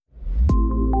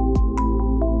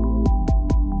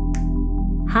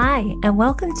Hi, and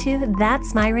welcome to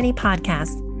That's Myrony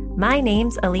podcast. My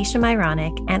name's Alicia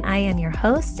Myronic, and I am your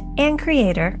host and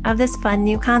creator of this fun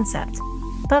new concept.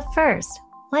 But first,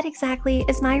 what exactly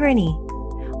is Myrony?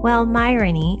 Well,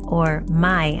 Myrony, or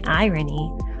my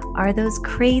irony, are those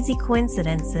crazy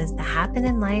coincidences that happen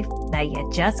in life that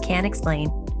you just can't explain.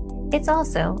 It's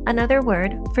also another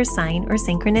word for sign or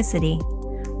synchronicity.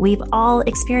 We've all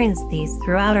experienced these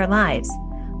throughout our lives.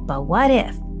 But what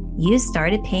if you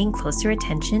started paying closer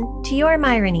attention to your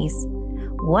Myronies?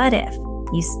 What if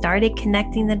you started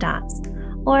connecting the dots?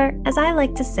 Or, as I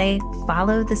like to say,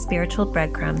 follow the spiritual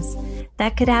breadcrumbs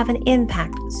that could have an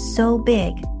impact so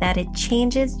big that it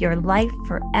changes your life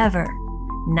forever.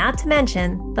 Not to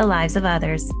mention the lives of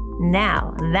others.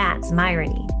 Now that's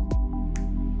Myrony.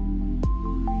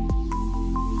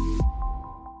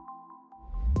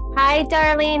 Hi,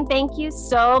 Darlene. Thank you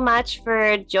so much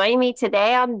for joining me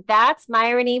today on That's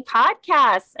Myrony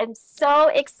podcast. I'm so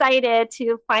excited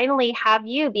to finally have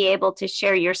you be able to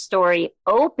share your story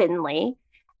openly.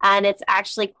 And it's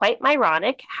actually quite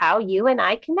ironic how you and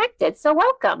I connected. So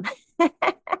welcome.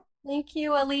 Thank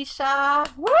you, Alicia.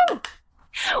 Woo!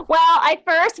 Well, I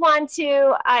first want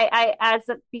to,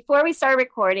 before we start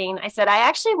recording, I said I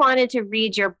actually wanted to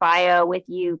read your bio with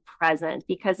you present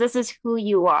because this is who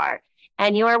you are.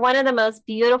 And you are one of the most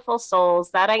beautiful souls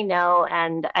that I know.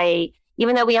 And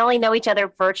even though we only know each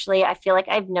other virtually, I feel like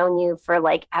I've known you for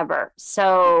like ever.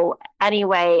 So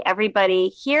anyway, everybody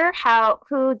hear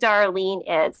who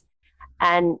Darlene is.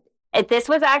 And this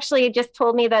was actually just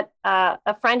told me that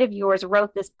a friend of yours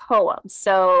wrote this poem.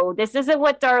 So this isn't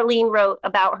what Darlene wrote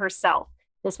about herself.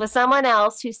 This was someone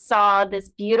else who saw this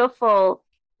beautiful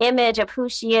image of who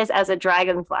she is as a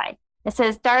dragonfly. It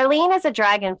says, Darlene is a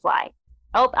dragonfly.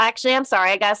 Oh, actually, I'm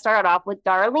sorry. I got to start off with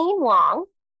Darlene Wong.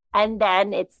 And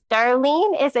then it's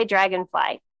Darlene is a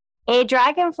dragonfly. A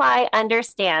dragonfly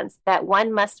understands that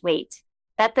one must wait,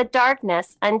 that the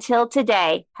darkness until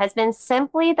today has been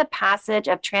simply the passage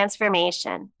of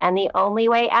transformation and the only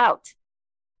way out.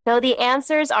 Though the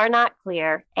answers are not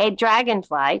clear, a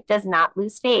dragonfly does not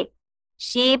lose faith.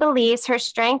 She believes her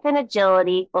strength and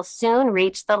agility will soon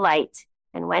reach the light.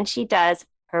 And when she does,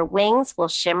 her wings will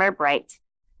shimmer bright.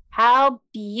 How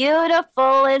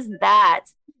beautiful is that?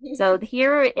 So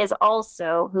here is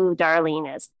also who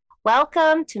Darlene is.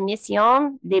 Welcome to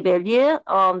Mission de Belle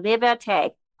en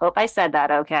Liberté. Hope I said that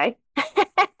okay.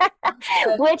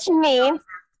 Which means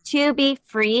to be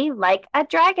free like a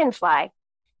dragonfly.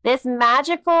 This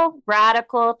magical,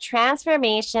 radical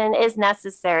transformation is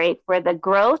necessary for the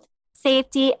growth,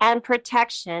 safety, and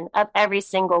protection of every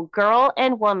single girl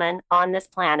and woman on this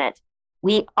planet.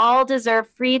 We all deserve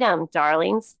freedom,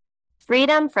 darlings.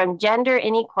 Freedom from gender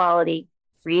inequality,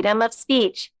 freedom of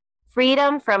speech,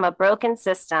 freedom from a broken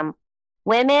system.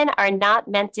 Women are not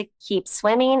meant to keep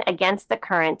swimming against the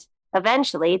current.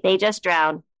 Eventually, they just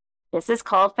drown. This is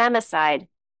called femicide.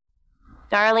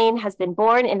 Darlene has been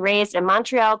born and raised in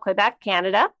Montreal, Quebec,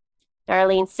 Canada.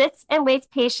 Darlene sits and waits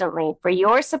patiently for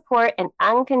your support and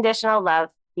unconditional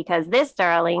love because this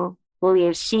darling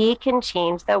believes she can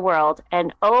change the world.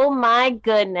 And oh my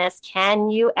goodness, can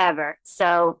you ever?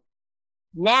 So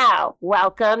now,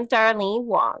 welcome, Darlene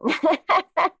Wong.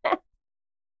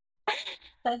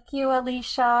 Thank you,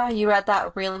 Alicia. You read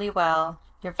that really well.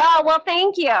 Oh, well,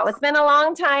 thank you. It's been a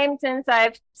long time since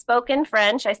I've spoken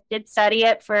French. I did study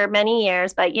it for many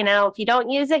years, but if you don't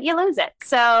use it, you lose it.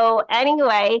 So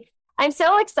anyway, I'm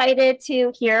so excited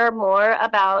to hear more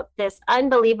about this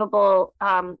unbelievable,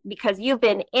 because you've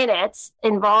been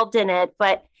involved in it,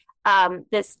 but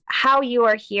how you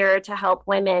are here to help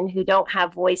women who don't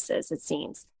have voices, it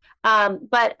seems.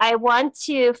 But I want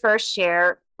to first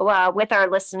share with our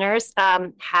listeners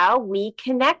how we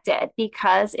connected,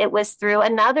 because it was through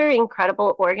another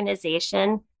incredible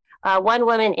organization, One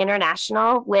Woman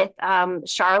International, with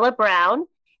Charlotte Brown.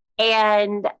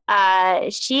 And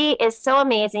she is so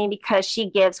amazing because she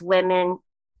gives women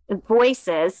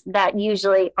voices that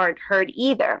usually aren't heard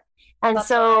either. And That's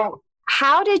so right.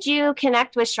 How did you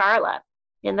connect with Charlotte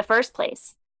in the first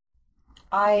place?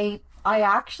 I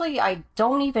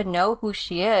don't even know who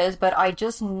she is, but I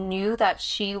just knew that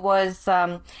she was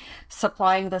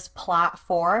supplying this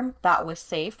platform that was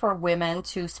safe for women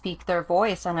to speak their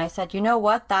voice. And I said, you know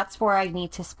what? That's where I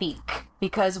need to speak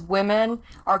because women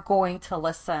are going to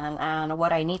listen. And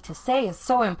what I need to say is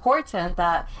so important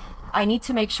that I need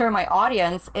to make sure my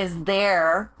audience is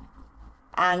there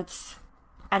and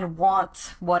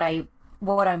want what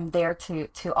I'm there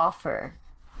to offer.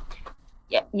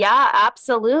 Yeah,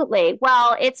 absolutely.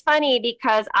 Well, it's funny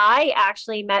because I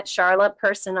actually met Charlotte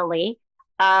personally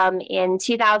in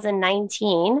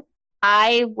 2019.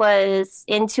 I was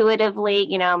intuitively,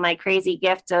 my crazy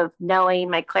gift of knowing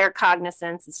my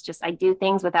claircognizance. It's just I do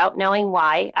things without knowing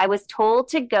why. I was told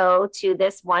to go to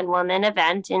this one woman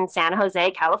event in San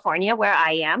Jose, California, where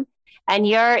I am. And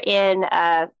you're in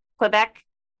Quebec,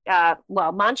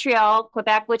 Montreal,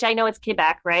 Quebec, which I know it's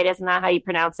Quebec, right? Isn't that how you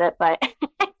pronounce it? But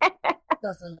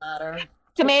Doesn't matter.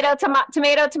 tomato,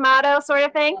 tomato sort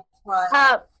of thing. Right.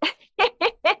 Uh,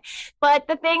 but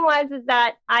the thing was is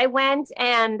that I went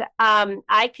and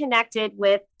I connected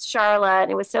with Charla,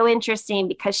 and it was so interesting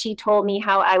because she told me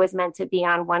how I was meant to be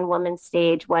on one woman's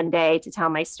stage one day to tell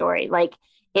my story. Like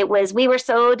it was, we were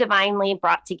so divinely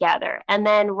brought together. And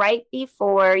then right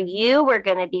before you were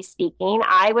going to be speaking,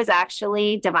 I was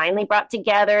actually divinely brought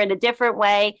together in a different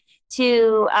way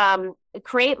to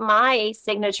create my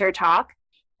signature talk.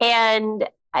 And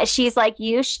she's like,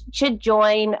 you should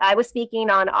join. I was speaking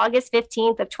on August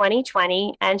 15th of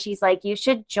 2020. And she's like, you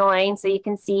should join so you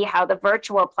can see how the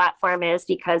virtual platform is,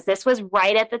 because this was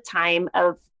right at the time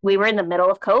of, we were in the middle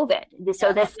of COVID.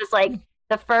 So this was like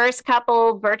the first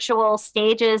couple virtual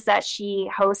stages that she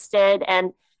hosted.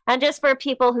 And just for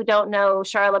people who don't know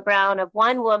Charla Brown of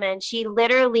One Woman, she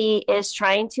literally is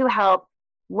trying to help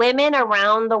women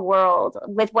around the world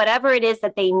with whatever it is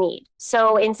that they need.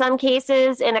 So, in some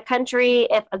cases, in a country,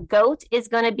 if a goat is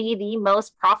going to be the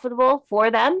most profitable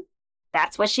for them,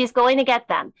 that's what she's going to get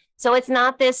them. So, it's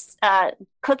not this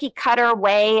cookie cutter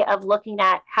way of looking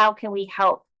at how can we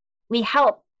help. We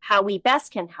help how we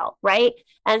best can help, right?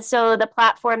 And so the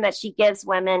platform that she gives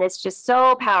women is just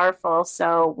so powerful.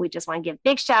 So we just want to give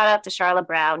big shout out to Charla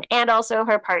Brown and also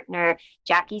her partner,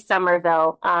 Jackie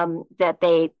Somerville, that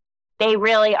they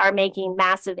really are making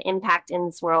massive impact in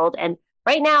this world. And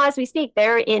right now, as we speak,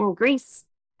 they're in Greece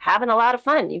having a lot of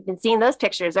fun. You've been seeing those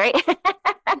pictures, right?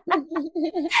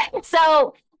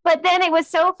 So, but then it was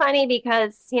so funny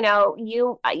because,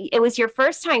 it was your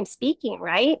first time speaking,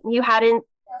 right? You hadn't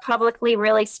publicly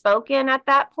really spoken at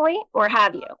that point, or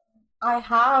have you? I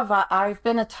have. I've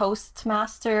been a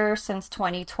Toastmaster since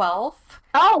 2012.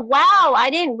 Oh, wow. I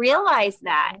didn't realize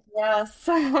that. Yes.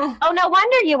 Oh, no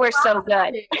wonder you were so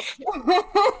good.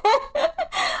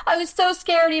 I was so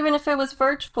scared even if it was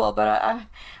virtual, but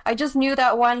I just knew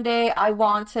that one day I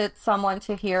wanted someone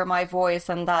to hear my voice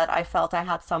and that I felt I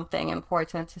had something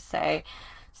important to say.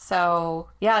 So,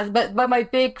 yeah, but my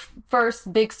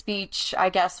first big speech, I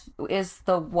guess, is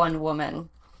the one woman.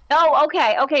 Oh,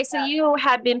 okay. Okay. So you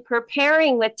had been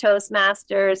preparing with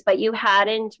Toastmasters, but you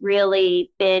hadn't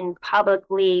really been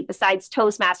publicly, besides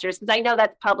Toastmasters, because I know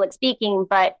that's public speaking,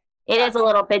 but it is a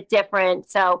little bit different.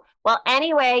 So, well,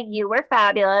 anyway, you were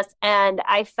fabulous. And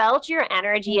I felt your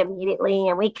energy immediately,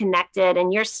 and we connected.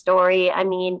 And your story, I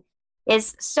mean,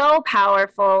 is so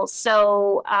powerful.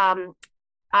 So,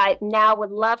 I now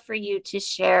would love for you to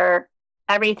share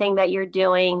everything that you're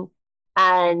doing.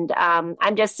 And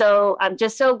I'm just so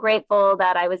grateful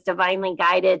that I was divinely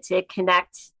guided to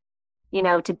connect,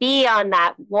 to be on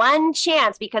that one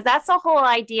chance, because that's the whole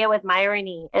idea with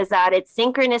Myrony, is that it's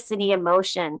synchronicity in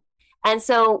motion. And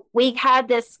so we had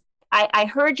this, I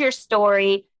heard your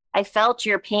story. I felt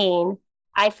your pain.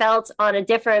 I felt on a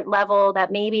different level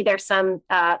that maybe there's an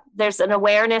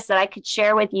awareness that I could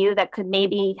share with you that could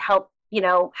maybe help,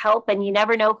 and you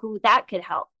never know who that could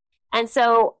help. And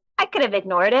so I could have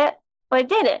ignored it, but I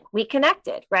didn't. We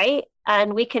connected, right?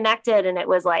 And we connected, and it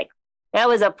was like, that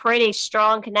was a pretty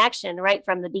strong connection right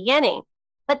from the beginning.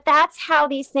 But that's how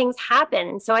these things happen.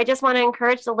 And so I just want to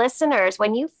encourage the listeners,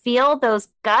 when you feel those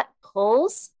gut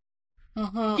pulls,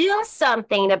 do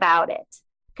something about it,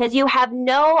 because you have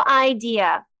no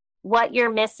idea what you're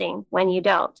missing when you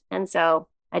don't. And so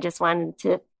I just wanted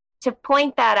to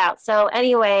point that out. So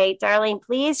anyway, Darlene,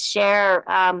 please share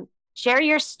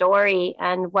your story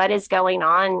and what is going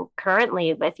on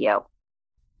currently with you.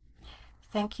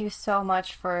 Thank you so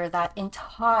much for that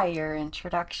entire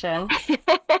introduction.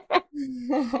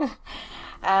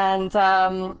 And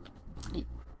I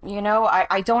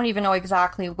don't even know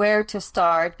exactly where to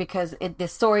start because the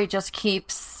story just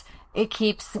keeps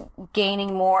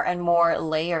gaining more and more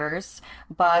layers.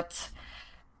 But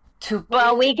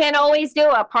well, we can always do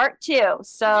a part two.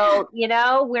 So,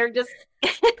 we're just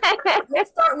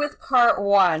let's start with part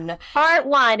one. Part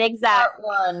one, exactly.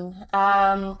 Part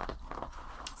one.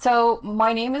 So,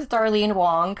 my name is Darlene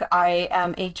Wong. I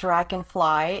am a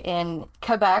dragonfly in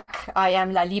Quebec. I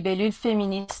am la libellule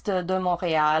féministe de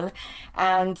Montréal,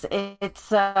 and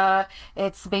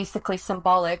it's basically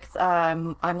symbolic.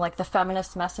 I'm like the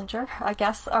feminist messenger, I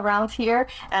guess, around here,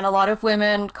 and a lot of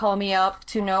women call me up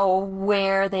to know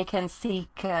where they can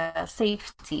seek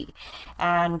safety.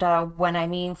 And when I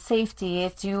mean safety,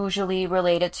 it's usually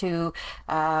related to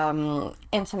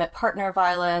intimate partner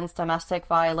violence, domestic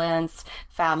violence,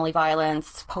 family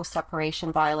violence,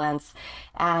 post-separation violence.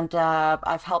 And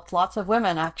I've helped lots of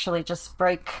women actually just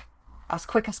break as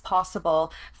quick as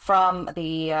possible from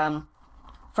the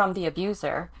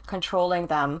abuser, controlling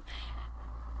them.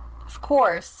 Of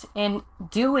course, in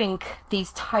doing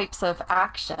these types of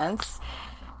actions,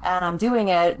 and I'm doing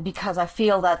it because I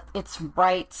feel that it's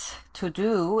right to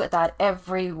do, that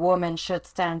every woman should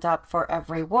stand up for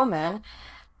every woman.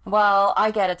 Well,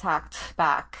 I get attacked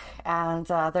back, and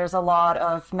there's a lot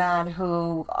of men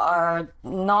who are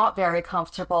not very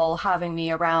comfortable having me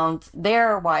around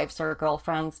their wives or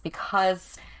girlfriends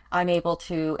because I'm able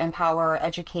to empower,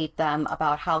 educate them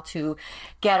about how to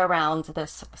get around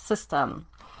this system.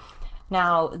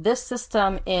 Now, this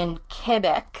system in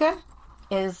Quebec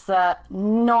is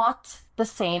not the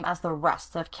same as the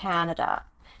rest of Canada.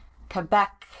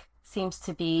 Quebec seems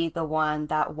to be the one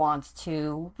that wants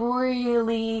to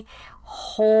really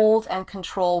hold and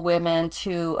control women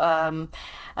to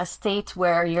a state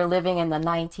where you're living in the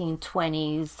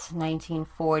 1920s,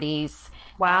 1940s.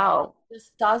 Wow.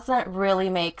 This doesn't really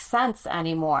make sense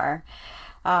anymore.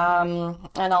 And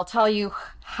I'll tell you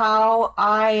how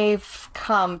I've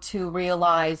come to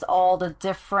realize all the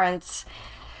different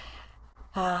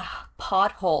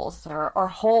potholes or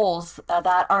holes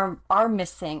that are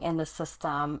missing in the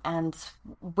system, and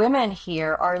women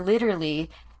here are literally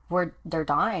where they're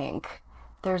dying.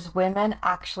 There's women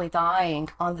actually dying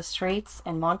on the streets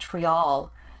in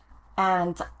Montreal,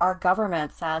 and our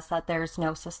government says that there's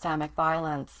no systemic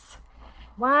violence.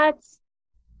 What?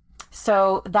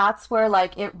 So that's where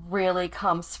like it really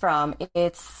comes from.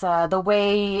 It's the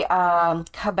way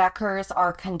Quebecers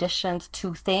are conditioned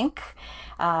to think.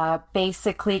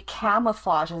 Basically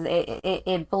camouflages.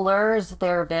 It blurs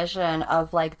their vision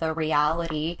of like the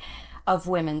reality of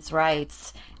women's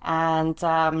rights. And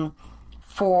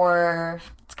for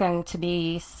it's going to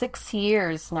be 6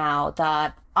 years now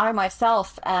that I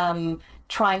myself am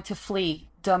trying to flee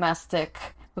domestic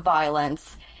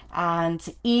violence. And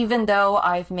even though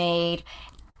I've made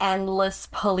endless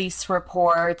police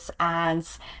reports and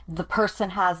the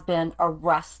person has been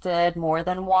arrested more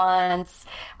than once,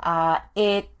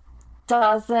 it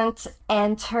doesn't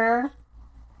enter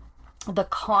the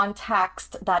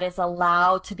context that is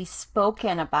allowed to be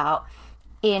spoken about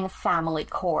in family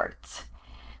court.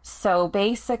 So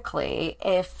basically,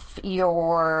 if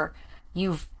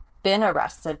you've been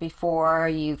arrested before,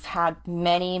 you've had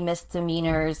many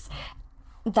misdemeanors,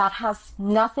 that has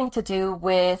nothing to do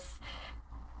with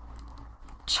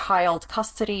child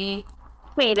custody.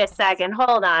 Wait a second.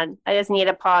 Hold on. I just need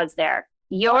a pause there.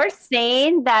 You're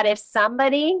saying that if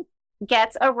somebody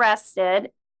gets arrested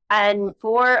and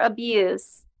for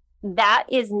abuse, that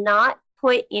is not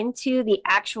put into the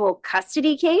actual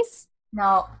custody case?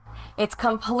 No, it's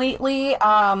completely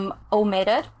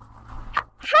omitted.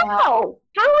 How?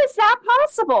 How is that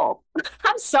possible?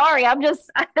 I'm sorry.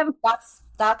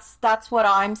 That's what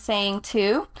I'm saying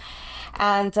too,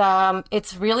 and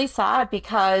it's really sad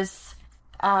because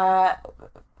uh,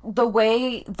 the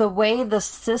way the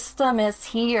system is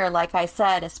here, like I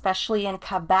said, especially in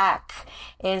Quebec,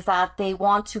 is that they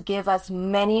want to give as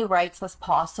many rights as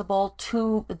possible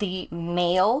to the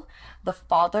male, the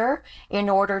father, in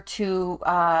order to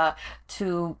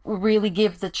really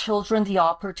give the children the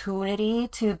opportunity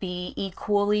to be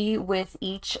equally with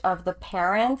each of the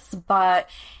parents. But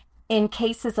in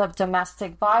cases of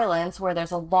domestic violence, where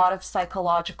there's a lot of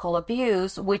psychological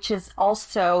abuse, which is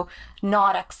also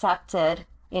not accepted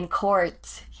in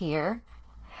court here.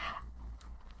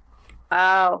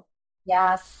 Oh,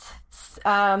 Yes,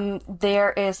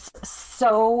 there is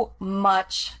so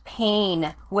much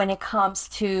pain when it comes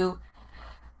to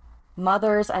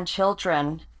mothers and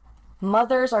children.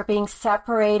 Mothers are being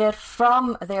separated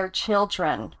from their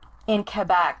children in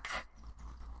Quebec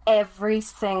every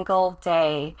single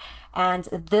day. And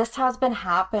this has been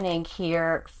happening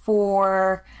here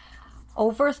for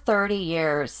over 30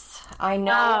 years. I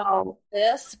know wow.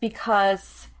 this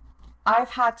because I've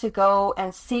had to go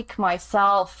and seek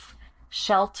myself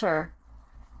shelter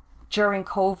during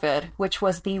COVID, which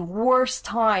was the worst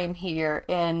time here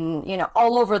in,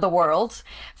 all over the world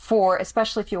for,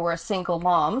 especially if you were a single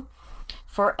mom,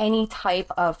 for any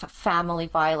type of family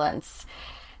violence.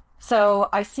 So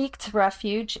I seeked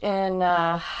refuge in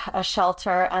a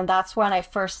shelter, and that's when I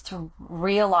first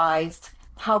realized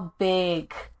how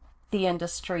big the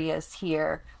industry is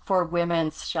here for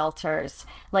women's shelters.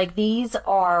 Like these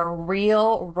are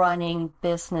real running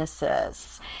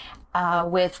businesses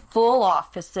with full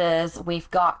offices. We've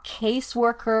got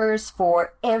caseworkers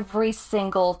for every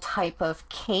single type of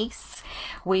case.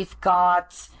 We've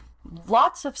got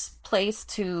lots of place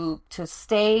to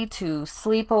stay, to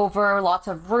sleep over, lots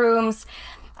of rooms.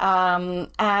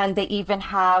 And they even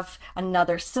have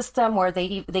another system where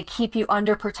they keep you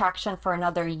under protection for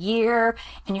another year,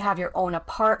 and you have your own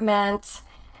apartment.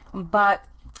 But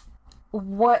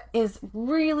what is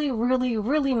really, really,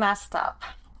 really messed up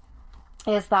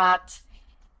is that,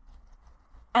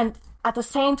 and at the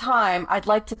same time, I'd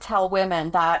like to tell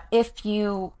women that if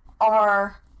you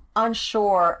are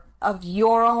unsure of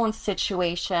your own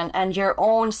situation and your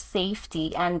own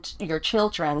safety and your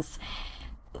children's,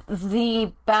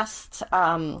 the best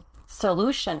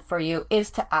solution for you is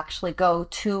to actually go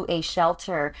to a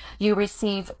shelter. You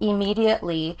receive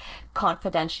immediately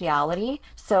confidentiality.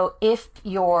 So if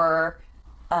your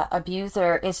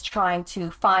abuser is trying to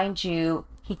find you,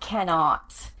 he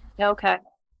cannot. Okay.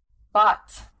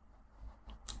 But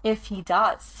if he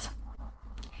does,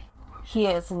 he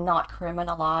is not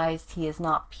criminalized, he is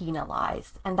not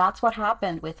penalized. And that's what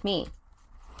happened with me.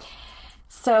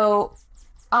 So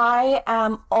I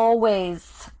am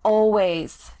always,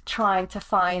 always trying to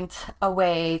find a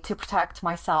way to protect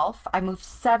myself. I moved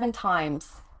 7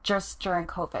 times just during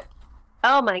COVID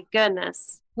Oh my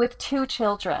goodness. with 2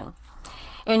 children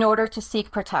in order to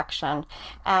seek protection.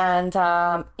 And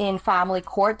in family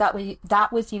court, that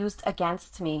was used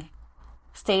against me,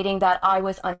 stating that I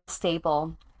was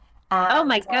unstable. Oh And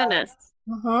my goodness.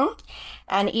 mhm.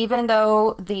 And even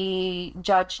though the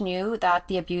judge knew that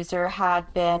the abuser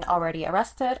had been already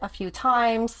arrested a few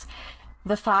times,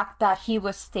 the fact that he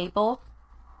was stable,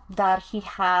 that he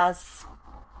has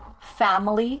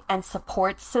family and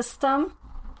support system,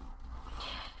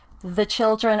 the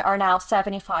children are now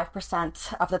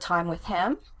 75% of the time with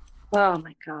him. Oh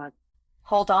my God.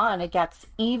 Hold on, it gets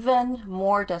even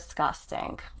more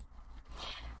disgusting.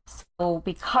 So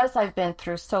because I've been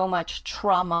through so much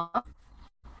trauma,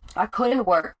 I couldn't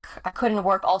work. I couldn't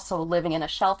work also living in a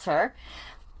shelter.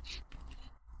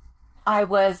 I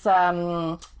was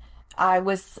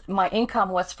my income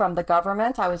was from the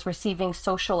government. I was receiving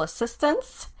social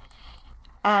assistance.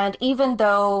 And even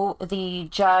though the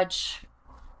judge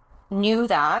knew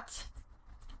that,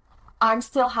 I'm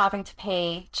still having to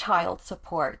pay child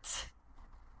support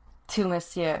to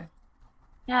Monsieur.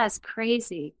 Yeah, it's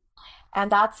crazy. And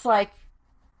that's like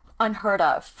unheard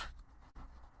of.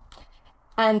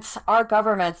 And our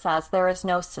government says there is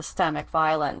no systemic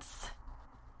violence.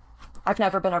 I've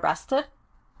never been arrested.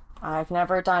 I've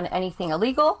never done anything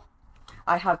illegal.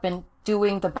 I have been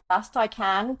doing the best I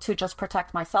can to just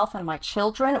protect myself and my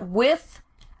children with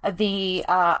the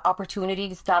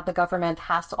opportunities that the government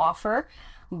has to offer.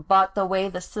 But the way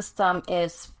the system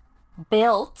is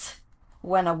built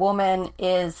when a woman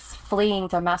is fleeing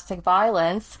domestic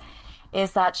violence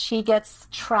is that she gets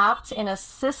trapped in a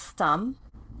system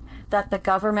that the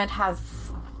government has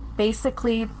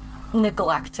basically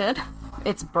neglected.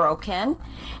 It's broken.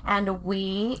 And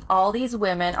all these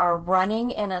women, are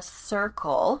running in a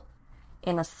circle,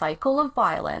 in a cycle of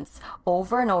violence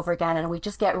over and over again. And we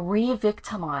just get re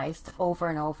victimized over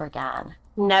and over again.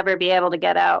 Never be able to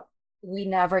get out. We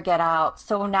never get out.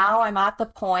 So now I'm at the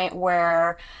point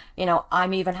where,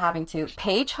 I'm even having to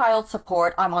pay child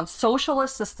support. I'm on social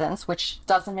assistance, which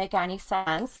doesn't make any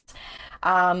sense.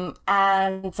 And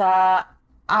I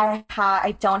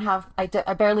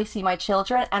barely see my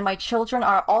children, and my children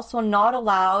are also not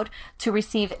allowed to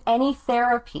receive any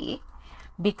therapy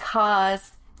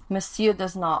because Monsieur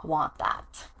does not want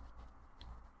that.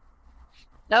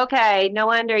 Okay, no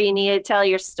wonder you need to tell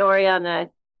your story on a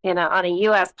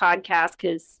US podcast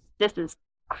because this is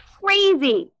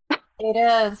crazy. It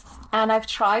is. And I've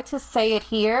tried to say it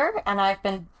here, and I've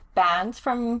been banned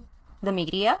from the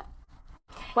media.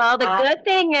 Well, the Uh, good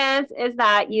thing is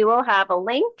that you will have a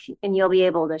link and you'll be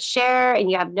able to share, and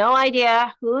you have no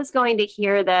idea who's going to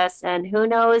hear this and who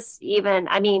knows even,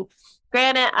 I mean,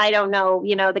 granted, I don't know,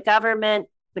 the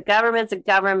government's a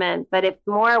government, but if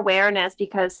more awareness,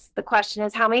 because the question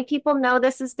is how many people know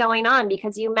this is going on?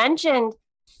 Because you mentioned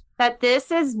that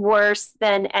this is worse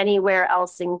than anywhere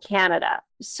else in Canada.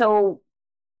 So,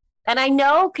 and I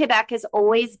know Quebec has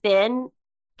always been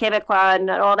Quebecois and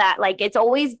all that. Like it's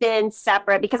always been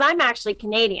separate because I'm actually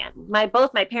Canadian.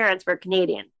 Both my parents were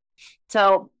Canadian,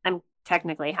 so I'm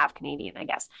technically half Canadian, I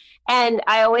guess. And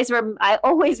I always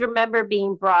remember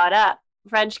being brought up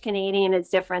French Canadian is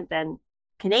different than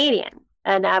Canadian.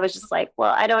 And I was just like,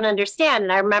 well, I don't understand.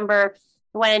 And I remember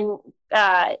when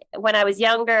I was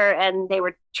younger and they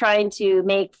were trying to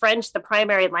make French the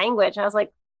primary language, I was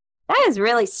like, that is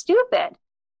really stupid.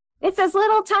 It's this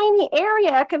little tiny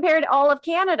area compared to all of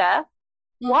Canada.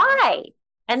 Why?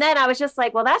 And then I was just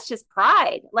like, well, that's just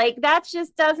pride. Like that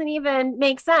just doesn't even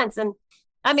make sense. And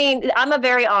I mean, I'm a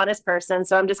very honest person,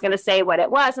 so I'm just going to say what it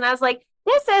was. And I was like,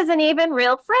 this isn't even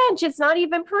real French. It's not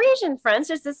even Parisian French.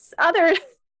 It's this other.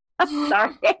 I'm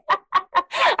sorry.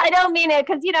 I don't mean it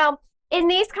because, in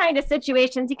these kind of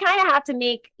situations, you kind of have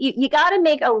to you got to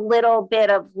make a little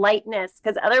bit of lightness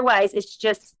because otherwise it's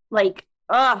just like,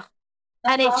 oh,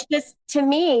 and it's just, to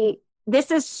me,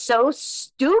 this is so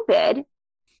stupid.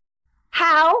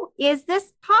 How is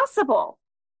this possible?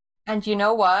 And you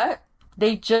know what?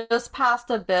 They just passed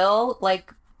a bill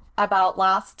like about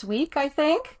last week, I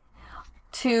think,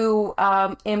 to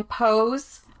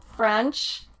impose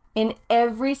French in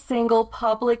every single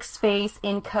public space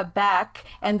in Quebec,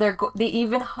 and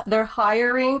they're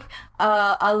hiring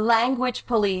a language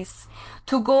police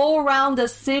to go around the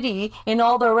city in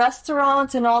all the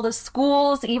restaurants and all the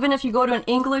schools, even if you go to an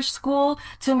English school,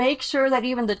 to make sure that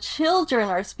even the children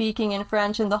are speaking in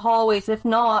French in the hallways. If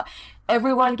not,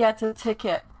 everyone gets a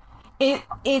ticket.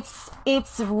 It's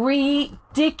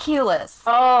ridiculous.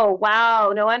 Oh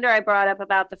wow! No wonder I brought up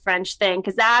about the French thing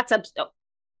because that's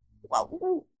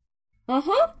well,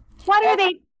 Mm-hmm.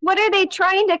 What are they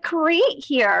trying to create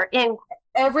here? In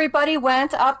Everybody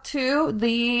went up to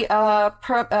the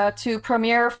to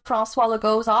Premier Francois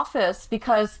Legault's office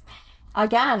because,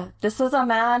 again, this is a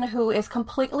man who is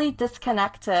completely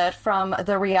disconnected from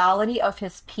the reality of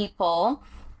his people,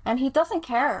 and he doesn't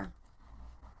care.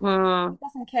 He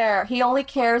doesn't care. He only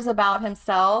cares about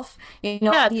himself.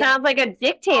 Yeah, it sounds like a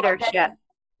dictatorship.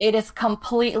 It is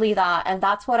completely that, and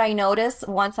that's what I noticed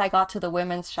once I got to the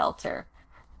women's shelter.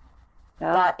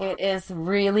 Oh. That it is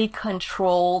really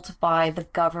controlled by the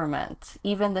government.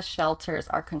 Even the shelters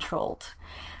are controlled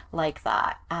like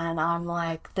that. And I'm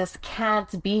like, this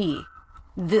can't be.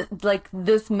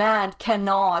 This man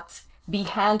cannot be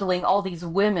handling all these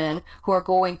women who are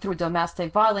going through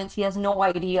domestic violence. He has no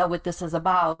idea what this is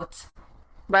about.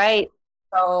 Right.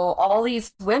 So all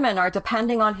these women are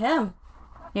depending on him.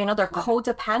 They're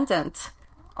codependent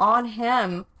on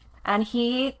him. And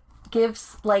he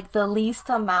gives like the least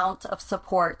amount of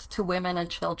support to women and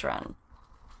children.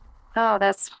 Oh,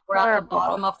 that's We're at the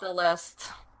bottom of the list.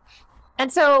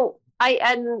 And so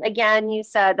and again, you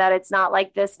said that it's not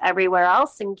like this everywhere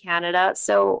else in Canada.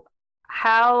 So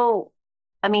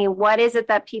what is it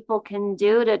that people can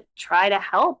do to try to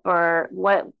help or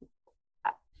what?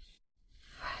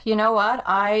 You know what?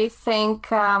 I think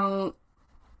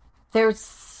there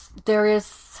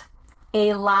is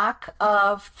a lack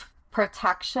of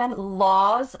protection,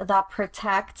 laws that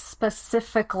protect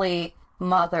specifically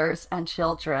mothers and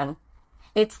children.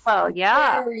 It's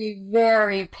very,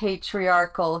 very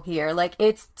patriarchal here. Like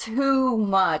it's too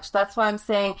much. That's why I'm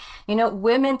saying,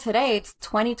 women today, it's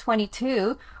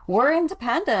 2022. We're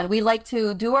independent. We like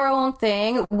to do our own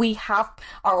thing. We have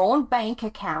our own bank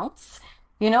accounts.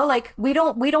 We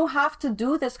don't have to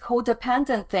do this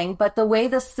codependent thing, but the way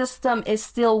the system is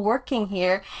still working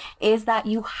here is that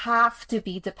you have to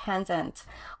be dependent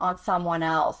on someone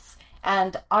else.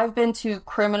 And I've been to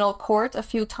criminal court a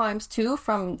few times too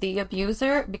from the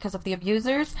abuser because of the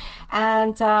abusers,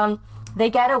 and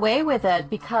they get away with it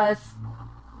because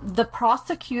the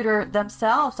prosecutor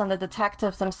themselves and the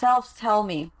detectives themselves tell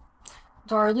me,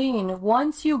 Darlene,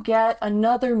 once you get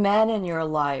another man in your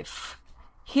life,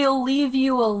 he'll leave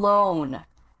you alone.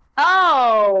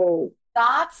 Oh,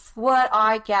 that's what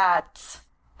I get.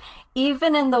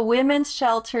 Even in the women's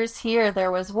shelters here,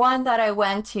 there was one that I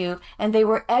went to, and they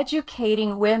were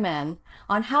educating women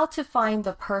on how to find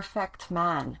the perfect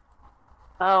man.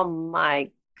 Oh my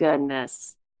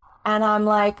goodness. And I'm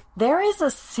like, there is a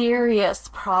serious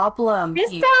problem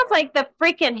This here. sounds like the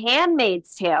freaking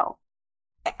Handmaid's Tale.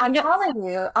 I'm telling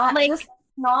you,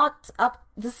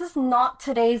 this is not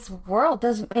today's world.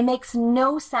 It makes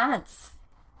no sense.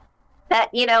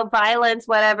 That, violence,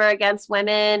 whatever, against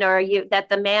women, or that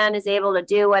the man is able to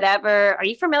do whatever. Are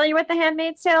you familiar with The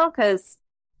Handmaid's Tale? Because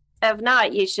if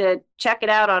not, you should check it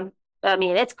out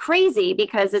it's crazy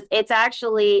because it's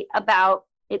actually about,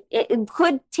 it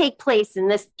could take place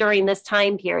during this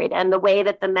time period, and the way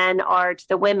that the men are to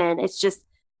the women, it's just,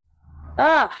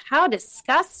 how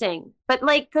disgusting. But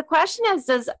like, the question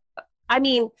is,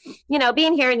 being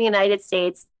here in the United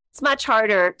States, it's much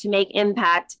harder to make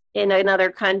impact in another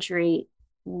country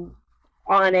on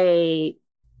what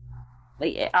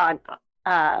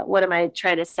am I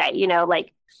trying to say?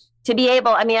 to be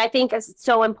able, I mean, I think it's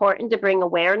so important to bring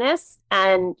awareness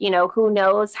and, who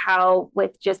knows how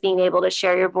with just being able to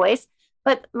share your voice.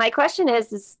 But my question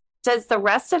is does the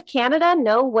rest of Canada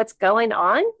know what's going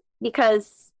on?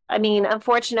 Because, I mean,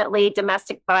 unfortunately,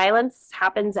 domestic violence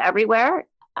happens everywhere.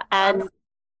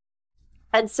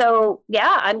 And so,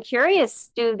 yeah, I'm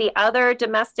curious, do the other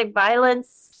domestic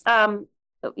violence,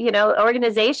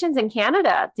 organizations in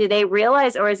Canada, do they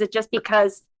realize, or is it just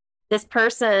because this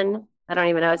person, I don't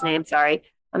even know his name, sorry,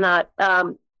 I'm not,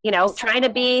 trying to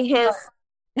be his,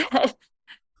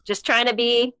 just trying to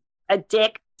be a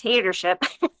dictatorship.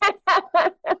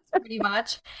 Pretty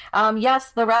much.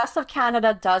 Yes, the rest of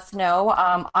Canada does know.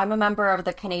 I'm a member of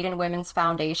the Canadian Women's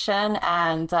Foundation,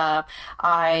 and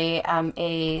I am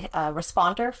a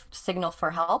responder signal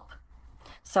for help.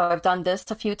 So I've done this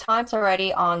a few times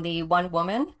already on the One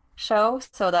Woman show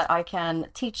so that I can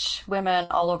teach women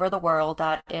all over the world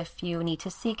that if you need to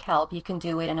seek help, you can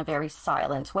do it in a very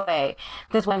silent way.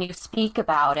 Because when you speak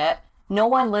about it, no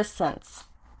one listens.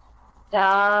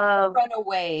 Run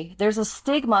away. There's a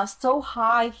stigma so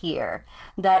high here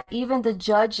that even the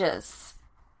judges,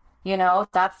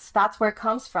 that's where it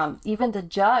comes from. Even the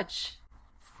judge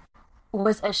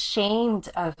was ashamed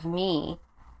of me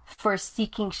for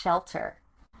seeking shelter.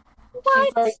 She's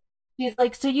What? like, she's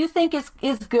like, so you think it's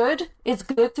good? It's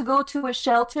good to go to a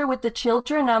shelter with the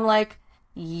children? I'm like,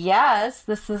 yes,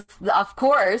 this is, of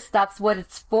course, that's what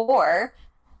it's for.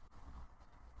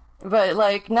 But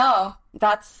like, no,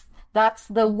 that's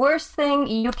the worst thing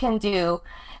you can do.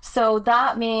 So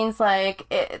that means like,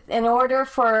 in order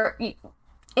for,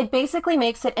 it basically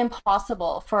makes it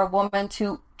impossible for a woman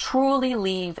to truly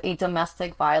leave a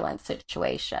domestic violence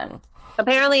situation.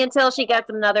 Apparently, until she gets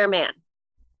another man.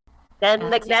 Then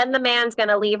the man's going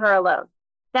to leave her alone.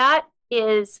 That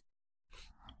is,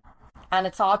 And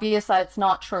it's obvious that it's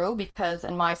not true because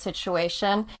in my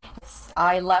situation,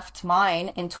 I left mine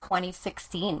in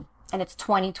 2016 and it's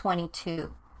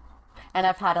 2022. And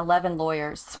I've had 11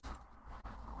 lawyers.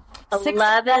 Six,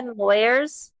 11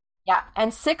 lawyers. yeah,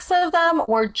 and six of them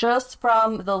were just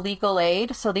from the legal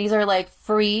aid. So these are like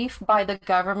free by the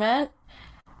government.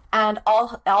 And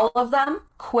all of them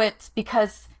quit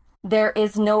because there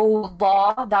is no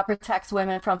law that protects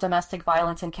women from domestic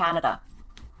violence in Canada.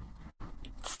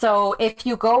 So if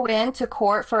you go into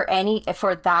court for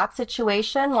that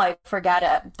situation, like forget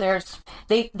it.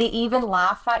 They even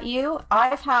laugh at you.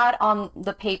 I've had on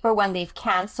the paper when they've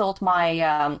canceled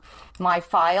my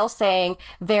file saying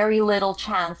very little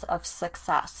chance of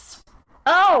success.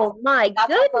 Oh my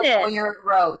That's what the goodness. lawyer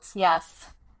wrote. Yes.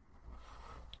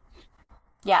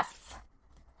 Yes.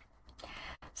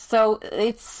 So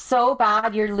it's so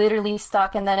bad, you're literally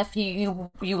stuck. And then if you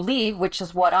leave, which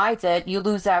is what I did, you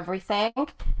lose everything,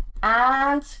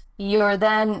 and you're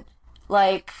then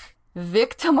like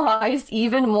victimized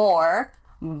even more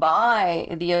by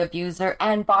the abuser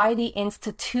and by the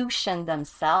institution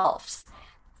themselves.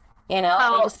 They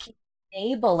Oh, just keep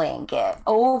enabling it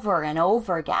over and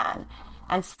over again.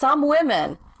 And some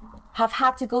women have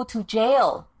had to go to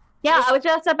jail yeah, I just was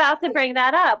just about to bring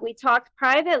that up. We talked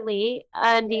privately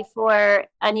and before,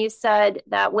 and you said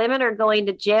that women are going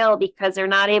to jail because they're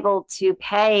not able to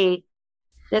pay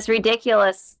this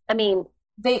ridiculous. I mean,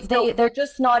 so they're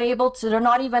just not able to, they're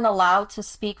not even allowed to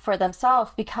speak for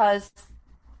themselves because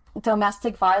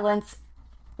domestic violence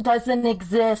doesn't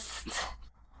exist.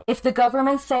 If the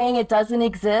government's saying it doesn't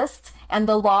exist and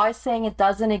the law is saying it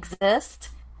doesn't exist,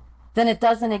 then it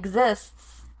doesn't exist.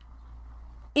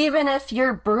 Even if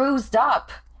you're bruised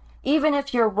up, even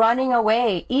if you're running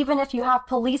away, even if you have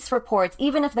police reports,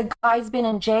 even if the guy's been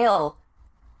in jail,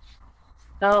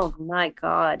 oh my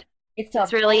God. it's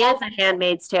This a really is a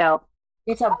handmaid's tale.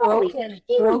 It's a Holy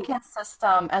gee. broken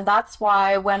system. And that's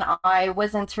why when I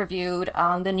was interviewed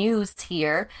on the news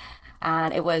here,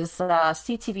 and it was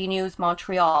CTV News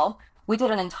Montreal, we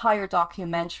did an entire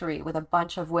documentary with a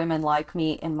bunch of women like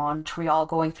me in Montreal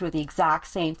going through the exact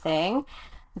same thing.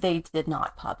 They did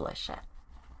not publish it.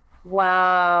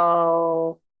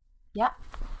 Wow. Yeah.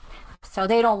 So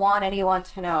they don't want anyone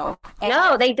to know. And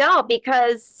No, they don't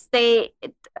because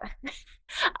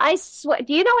I swear,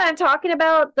 do you know what I'm talking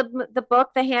about? The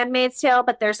book, The Handmaid's Tale,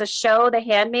 but there's a show, The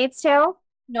Handmaid's Tale.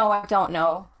 no, I don't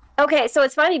know. Okay, so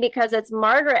it's funny because it's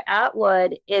Margaret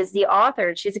Atwood is the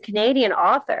author. She's a Canadian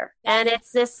author, and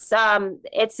Yes.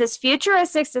 it's this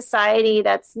futuristic society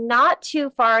that's not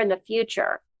too far in the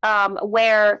future,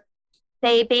 where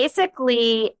they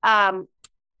basically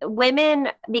women,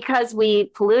 because we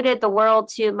polluted the world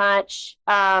too much,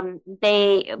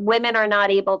 they women are not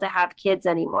able to have kids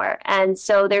anymore, and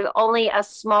so there's only a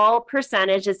small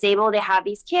percentage that's able to have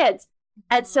these kids.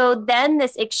 And so then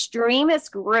this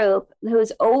extremist group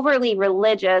who's overly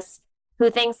religious, who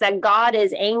thinks that God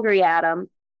is angry at them,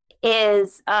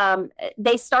 is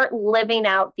they start living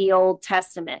out the Old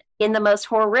Testament in the most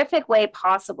horrific way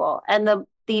possible. And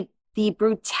the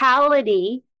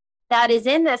brutality that is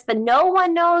in this, but no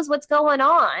one knows what's going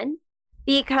on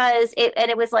because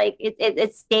it was like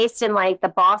it's based in like the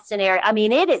Boston area. I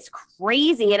mean, it is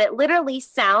crazy and it literally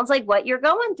sounds like what you're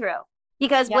going through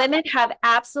because Yeah. women have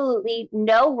absolutely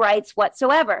no rights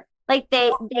whatsoever. Like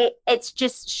they it's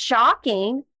just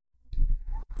shocking.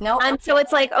 No. And so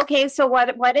it's like, okay, so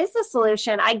what is the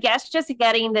solution? I guess just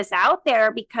getting this out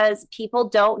there because people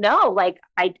don't know. Like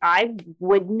I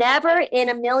would never in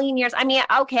a million years. I mean,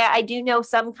 okay, I do know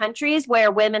some countries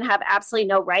where women have absolutely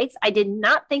no rights. I did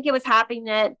not think it was happening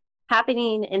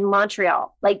in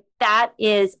Montreal. Like that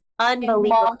is In unbelievable.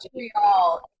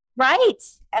 Montreal. Right.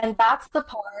 And that's the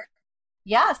part.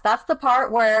 Yes, that's the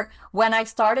part where when I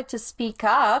started to speak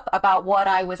up about what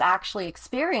I was actually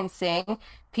experiencing,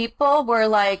 people were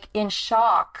like in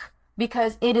shock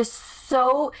because it is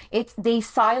so it's they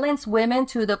silence women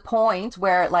to the point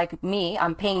where like me,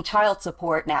 I'm paying child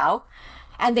support now,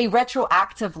 and they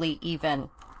retroactively even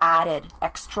added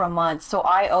extra months. So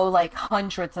I owe like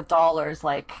hundreds of dollars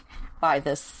like by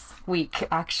this week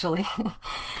actually.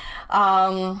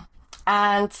 Um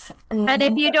and And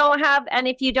if you don't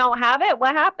have it,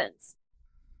 what happens?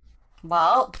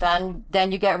 well,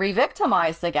 then you get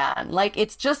re-victimized again. Like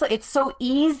it's so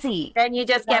easy. Then you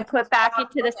just get put back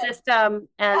into the system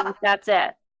Yeah, and that's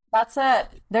it. that's it.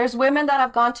 There's women that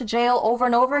have gone to jail over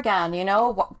and over again,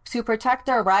 to protect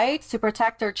their rights, to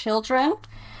protect their children.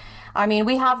 I mean,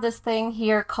 we have this thing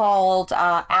here called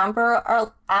Amber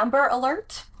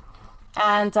Alert,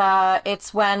 and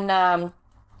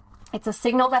it's a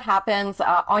signal that happens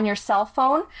on your cell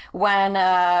phone when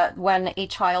a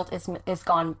child is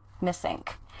gone missing.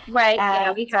 Right. Yeah,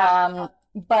 And we have.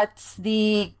 but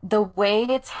the way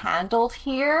it's handled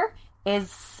here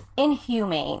is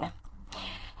inhumane.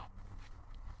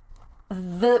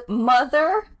 The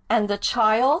mother and the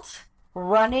child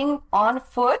running on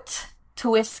foot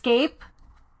to escape,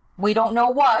 we don't know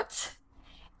what,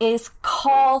 is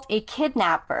called a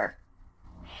kidnapper.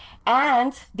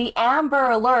 And the Amber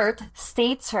Alert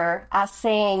states her as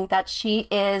saying that she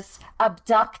is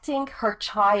abducting her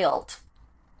child.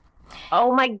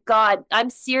 Oh my God. I'm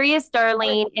serious,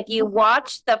 Darlene. If you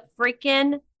watch the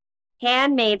freaking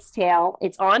Handmaid's Tale,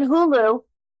 it's on Hulu.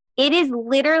 It is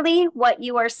literally what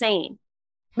you are saying.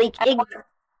 Like And what,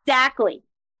 exactly.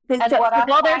 Because and what I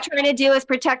all they're find, trying to do is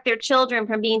protect their children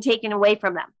from being taken away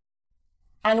from them.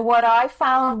 and what I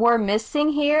found we're missing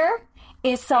here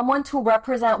is someone to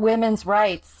represent women's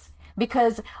rights.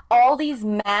 Because all these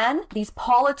men, these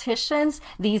politicians,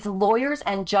 these lawyers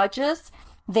and judges,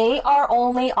 they are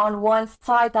only on one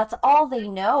side. That's all they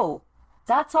know.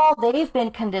 That's all they've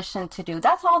been conditioned to do.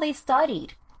 That's all they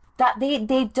studied. That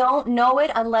they don't know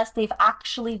it unless they've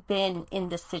actually been in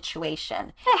this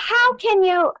situation. How can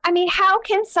you, I mean, how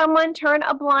can someone turn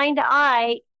a blind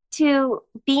eye to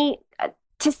be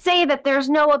to say that there's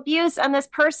no abuse and this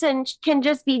person can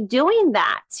just be doing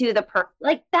that to the person?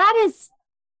 Like that is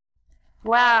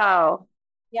wow.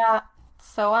 Yeah.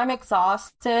 So I'm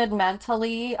exhausted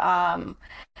mentally.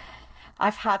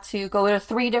 I've had to go to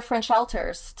three different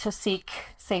shelters to seek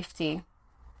safety.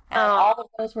 And Oh, all of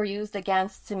those were used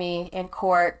against me in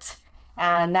court.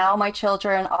 And now my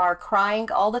children are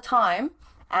crying all the time.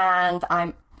 And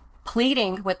I'm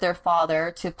pleading with their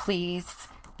father to please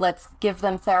let's give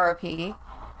them therapy.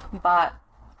 But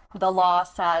the law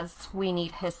says we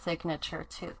need his signature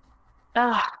too.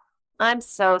 oh, I'm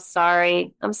so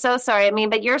sorry. I'm so sorry. I mean,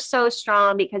 but you're so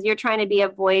strong because you're trying to be a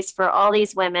voice for all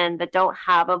these women that don't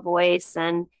have a voice.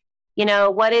 And,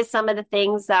 what is some of the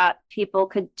things that people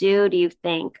could do, do you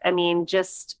think? I mean,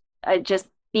 just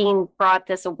being brought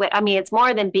this away. I mean, it's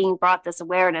more than being brought this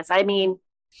awareness. I mean,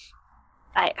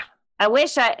 I I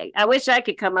wish I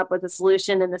could come up with a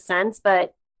solution in the sense,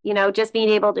 but just being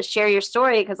able to share your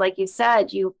story, because like you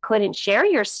said, you couldn't share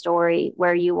your story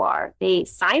where you are. They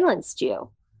silenced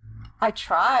you. I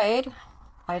tried.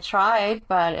 I tried,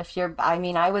 but I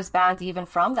mean, I was banned even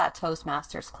from that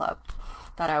Toastmasters club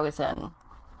that I was in.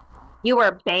 You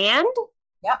were banned?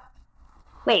 Yep.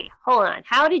 Wait, hold on.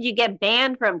 How did you get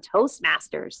banned from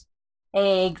Toastmasters?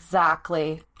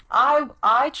 Exactly.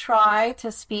 I try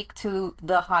to speak to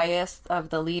the highest of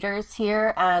the leaders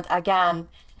here, and again,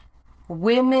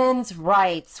 women's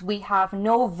rights. We have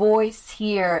no voice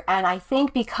here. And I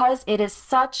think because it is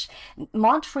such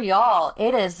Montreal,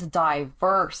 it is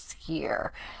diverse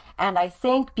here. And I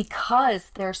think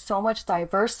because there's so much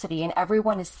diversity and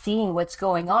everyone is seeing what's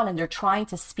going on and they're trying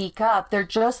to speak up, they're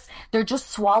just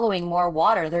swallowing more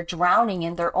water. They're drowning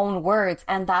in their own words.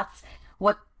 And that's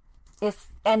what is,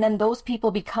 and then those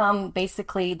people become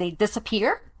basically, they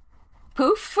disappear.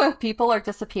 Poof, people are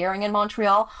disappearing in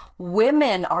Montreal.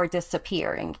 Women are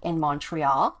disappearing in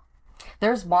Montreal.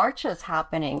 There's marches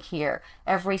happening here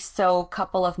every so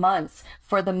couple of months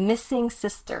for the missing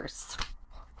sisters.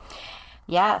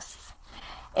 Yes,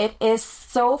 it is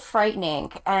so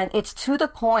frightening. And it's to the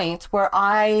point where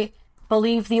I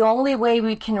believe the only way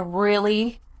we can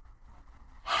really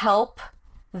help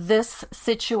this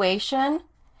situation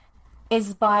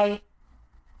is by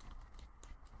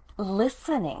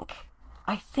listening.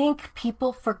 I think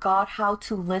people forgot how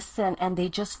to listen and they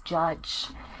just judge.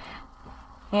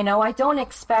 I don't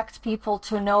expect people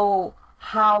to know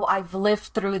how I've lived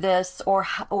through this or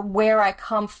where I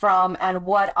come from and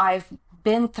what I've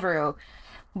been through,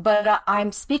 but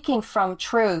I'm speaking from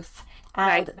truth, and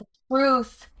Right. the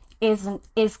truth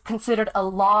is considered a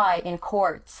lie in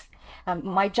court.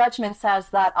 My judgment says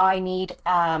that I need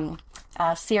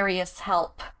serious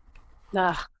help.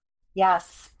 Ugh.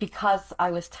 Yes, because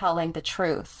I was telling the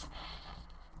truth.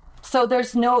 So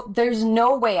there's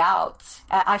no way out.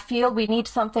 I feel we need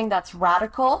something that's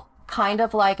radical, kind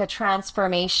of like a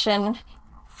transformation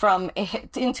from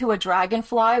into a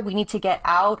dragonfly. We need to get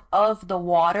out of the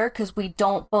water because we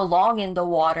don't belong in the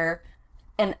water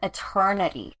an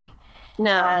eternity.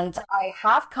 No. And I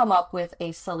have come up with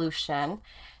a solution,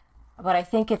 but I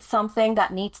think it's something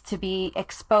that needs to be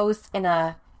exposed in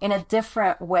a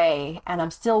different way, and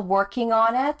I'm still working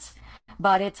on it,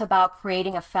 but it's about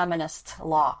creating a feminist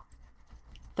law,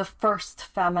 the first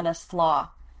feminist law.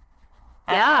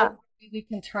 And Yeah. hopefully we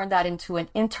can turn that into an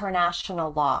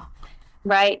international law.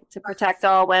 Right. To protect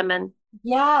all women.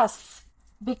 Yes,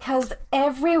 because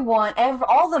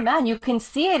all the men, you can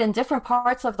see it in different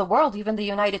parts of the world, even the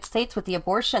United States with the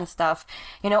abortion stuff.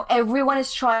 Everyone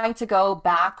is trying to go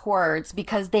backwards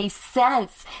because they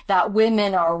sense that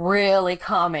women are really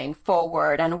coming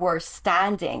forward and we're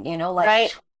standing,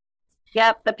 Right.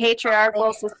 Yep. The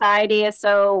patriarchal society is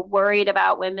so worried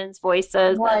about women's voices.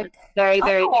 And like, it's very,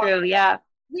 very oh, true. Yeah.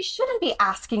 we shouldn't be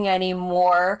asking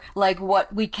anymore, like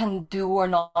what we can do or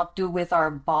not do with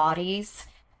our bodies.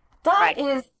 That Right.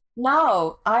 is,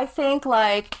 no, I think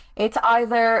like it's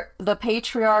either the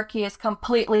patriarchy is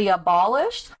completely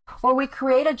abolished or we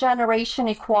create a generation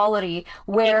equality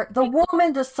where the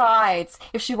woman decides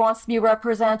if she wants to be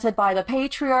represented by the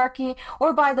patriarchy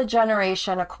or by the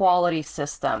generation equality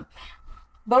system.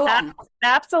 Ab- Boom.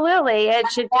 Absolutely. It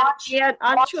should just be on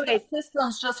Watch the choice.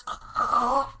 systems just.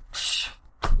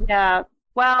 Yeah.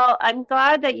 Well, I'm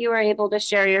glad that you were able to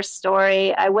share your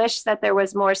story. I wish that there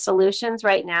was more solutions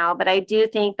right now, but I do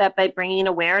think that by bringing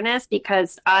awareness,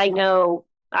 because I know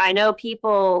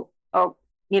people,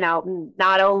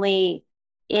 not only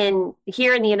in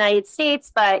here in the United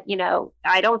States, but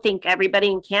I don't think everybody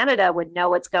in Canada would know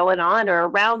what's going on or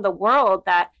around the world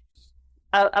that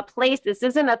a place this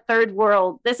isn't a third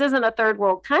world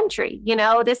country.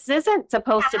 This isn't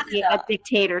supposed to be a Canada.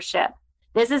 dictatorship.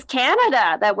 This is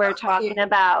Canada that we're talking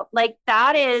about. Like,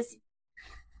 that is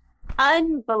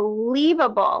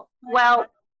unbelievable. Well,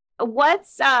 I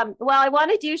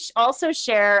want to also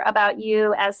share about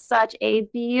you as such a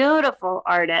beautiful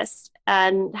artist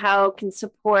and how it can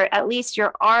support at least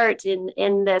your art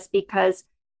in this, because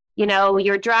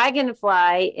your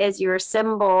dragonfly is your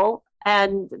symbol,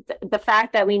 and the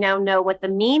fact that we now know what the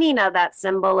meaning of that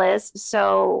symbol is.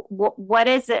 So what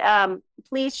is it?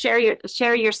 Please share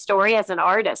your story as an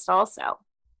artist also.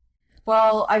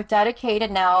 Well, I've dedicated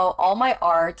now all my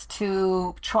art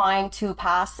to trying to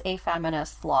pass a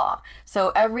feminist law.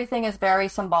 So everything is very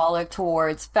symbolic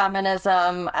towards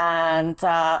feminism and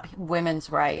women's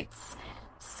rights.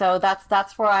 So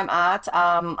that's where I'm at.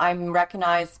 I'm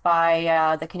recognized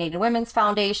by the Canadian Women's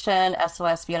Foundation,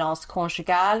 SOS Violence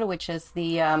Conjugale, which is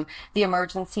the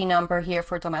emergency number here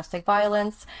for domestic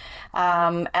violence.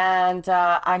 And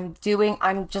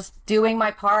I'm just doing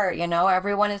my part.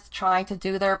 Everyone is trying to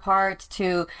do their part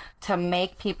to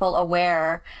make people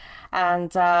aware.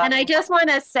 And And I just want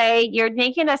to say you're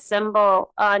making a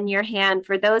symbol on your hand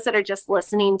for those that are just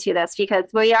listening to this, because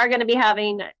we are going to be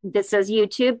having this as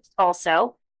YouTube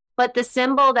also. But the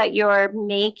symbol that you're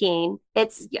making,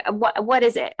 it's what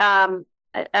is it?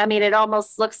 I mean, it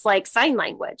almost looks like sign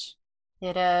language.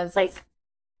 it is. Like,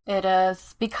 It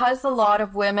is because a lot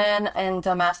of women in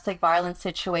domestic violence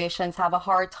situations have a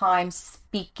hard time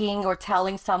speaking or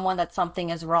telling someone that something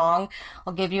is wrong.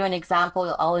 I'll give you an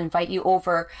example. I'll invite you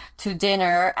over to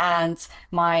dinner and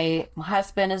my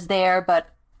husband is there, but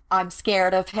I'm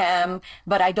scared of him,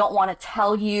 but I don't want to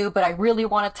tell you, but I really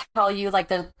want to tell you, like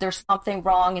there's something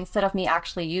wrong. Instead of me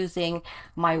actually using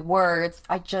my words,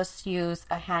 I just use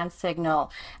a hand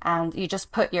signal. And you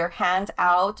just put your hand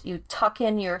out, you tuck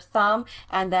in your thumb,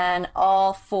 and then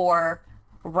all four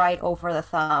right over the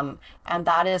thumb. And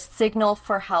that is signal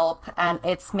for help. And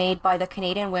it's made by the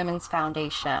Canadian Women's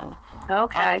Foundation.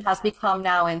 And Okay. it has become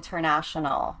now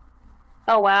international.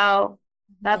 Oh, wow.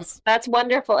 That's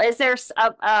wonderful. Is there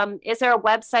a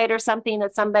website or something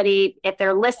that somebody, if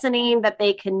they're listening, that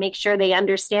they can make sure they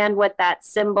understand what that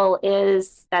symbol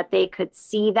is, that they could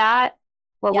see that?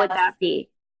 What would Yes. that be?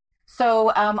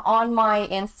 So on my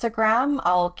Instagram,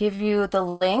 I'll give you the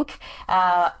link.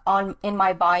 On in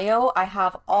my bio, I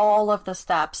have all of the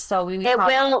steps. So we have It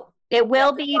the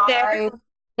will be there. exercise.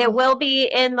 It will be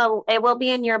it will be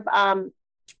in your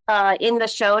in the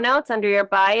show notes under your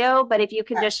bio, but if you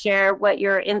can just share what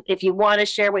your if you want to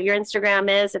share what your Instagram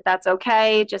is, if that's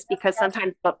okay, just because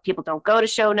sometimes people don't go to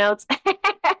show notes.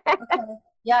 Okay.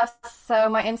 Yes, so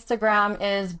my Instagram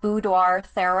is boudoir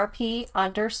therapy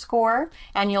underscore,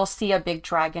 and you'll see a big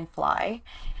dragonfly.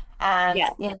 And Yeah.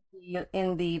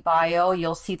 in the bio,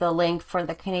 you'll see the link for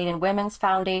the Canadian Women's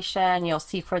Foundation. You'll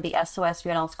see for the SOS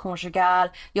Violence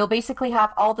Conjugale. You'll basically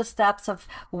have all the steps of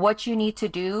what you need to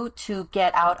do to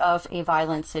get out of a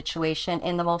violent situation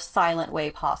in the most silent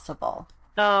way possible.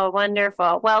 Oh,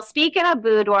 wonderful. Well, speaking of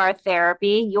boudoir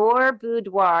therapy, your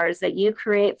boudoirs that you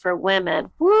create for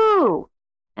women, woo!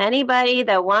 Anybody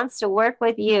that wants to work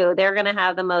with you, they're going to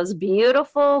have the most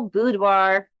beautiful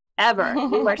boudoir ever.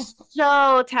 You are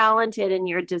so talented in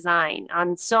your design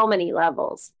on so many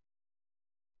levels.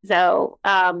 So,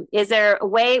 is there a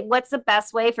way, what's the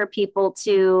best way for people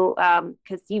to,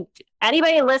 because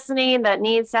anybody listening that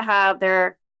needs to have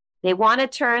they want to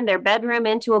turn their bedroom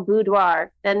into a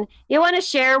boudoir, then you want to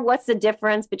share what's the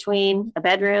difference between a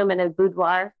bedroom and a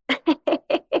boudoir?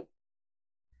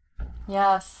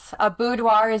 Yes, a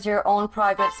boudoir is your own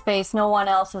private space. No one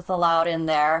else is allowed in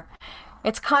there.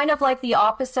 It's kind of like the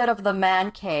opposite of the man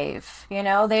cave. You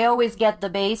know, they always get the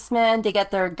basement, they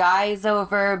get their guys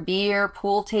over, beer,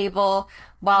 pool table.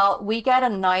 While we get a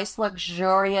nice,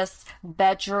 luxurious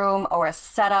bedroom or a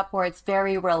setup where it's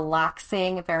very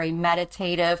relaxing, very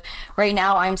meditative. Right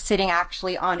now, I'm sitting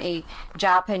actually on a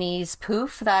Japanese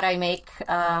poof that I make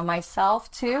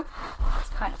myself too. It's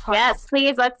kind of hard. Yes,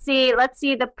 please. Let's see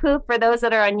the poop for those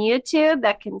that are on YouTube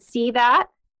that can see that.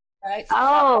 Right, so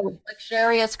we have Oh,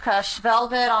 luxurious crushed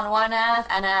velvet on one end,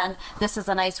 and then this is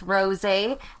a nice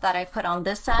rosé that I put on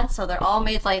this end. So they're all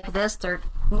made like this. They're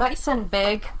nice and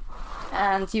big,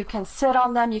 and you can sit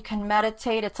on them, you can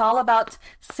meditate. It's all about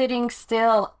sitting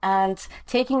still and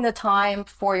taking the time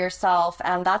for yourself,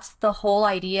 and that's the whole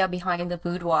idea behind the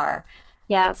boudoir.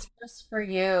 yes. It's just for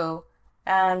you.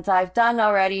 And I've done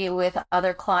already with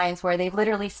other clients where they've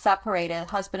literally separated,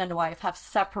 husband and wife have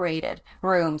separated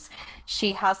rooms.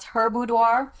 She has her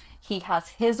boudoir, he has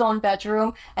his own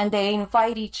bedroom, and they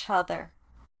invite each other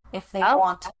if they Oh,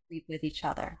 want to sleep with each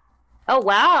other. oh,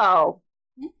 wow.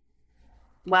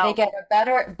 They Wow. get a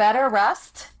better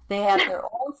rest. They have their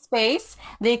own space.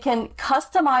 They can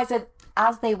customize it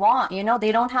as they want. You know,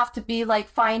 they don't have to be like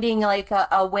finding like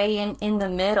a way in the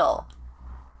middle.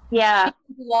 She Yeah.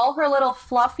 can do all her little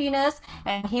fluffiness,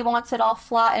 and he wants it all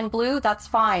flat and blue. That's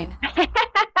fine.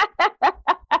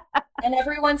 And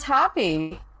everyone's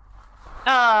happy.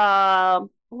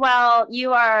 Well,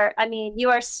 I mean, you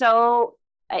are so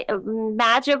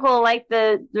magical like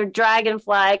the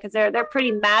dragonfly because they're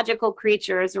pretty magical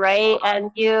creatures, right?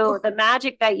 And the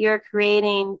magic that you're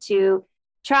creating to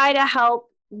try to help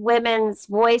women's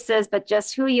voices, but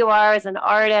just who you are as an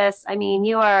artist. I mean,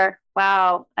 you are,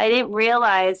 wow. I didn't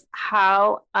realize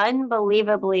how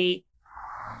unbelievably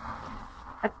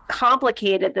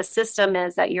complicated the system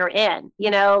is that you're in,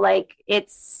 like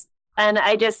and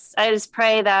I just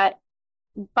pray that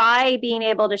by being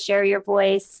able to share your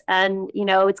voice and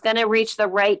it's going to reach the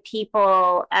right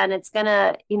people and it's going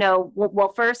to well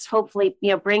first hopefully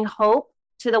bring hope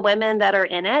to the women that are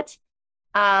in it,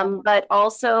 but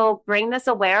also bring this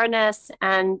awareness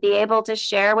and be able to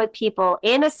share with people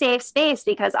in a safe space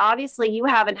because obviously you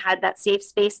haven't had that safe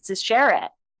space to share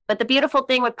it. But the beautiful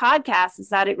thing with podcasts is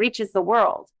that it reaches the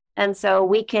world. And so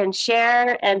we can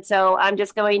share. And so I'm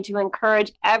just going to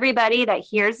encourage everybody that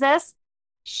hears this,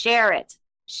 share it.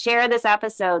 Share this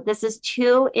episode. This is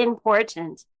too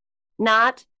important.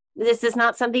 This is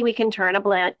not something we can turn a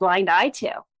blind eye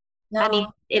to. I mean,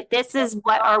 No, if this is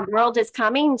what our world is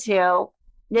coming to,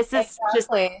 this is just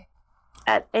exactly.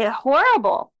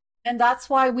 horrible. And that's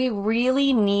why we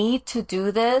really need to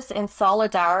do this in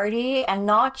solidarity and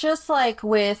not just like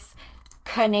with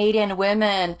Canadian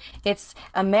women, it's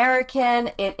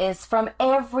American, it is from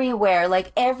everywhere.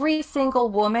 Like every single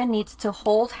woman needs to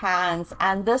hold hands.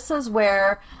 And this is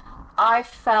where I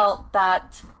felt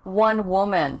that one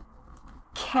woman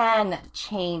can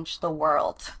change the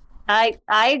world. I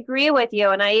agree with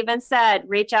you, and I even said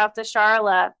reach out to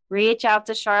Charla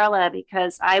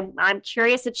because I'm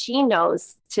curious if she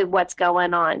knows to what's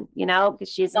going on, because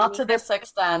she's Not to this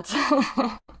extent.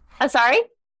 I'm sorry.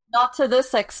 Not to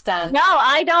this extent. No,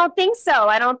 I don't think so.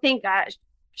 I don't think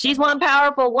she's one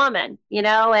powerful woman,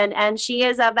 and she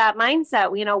is of that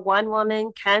mindset. One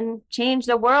woman can change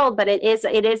the world, but it is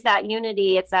that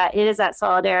unity. It is that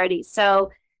solidarity.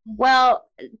 So, well,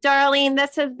 Darlene,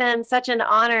 this has been such an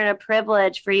honor and a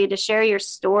privilege for you to share your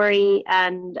story.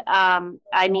 And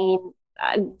I mean,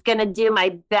 I'm going to do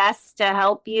my best to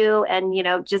help you and,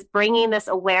 just bringing this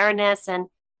awareness and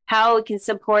how it can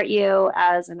support you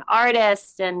as an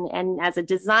artist and as a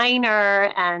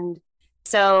designer. And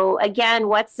so, again,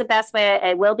 what's the best way?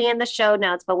 It will be in the show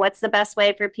notes, but what's the best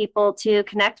way for people to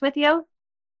connect with you?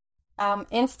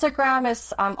 Instagram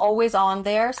is always on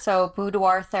there, so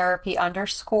boudoir therapy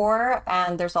 _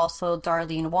 and there's also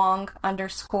Darlene Wong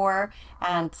 _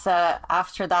 and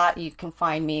after that you can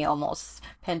find me almost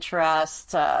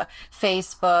Pinterest,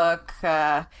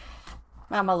 Facebook.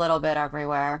 I'm a little bit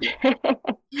everywhere.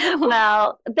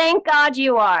 Well, thank God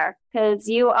you are, because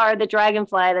you are the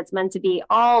dragonfly that's meant to be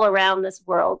all around this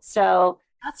world. So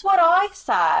that's what I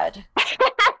said.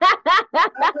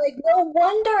 I'm like, no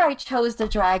wonder I chose the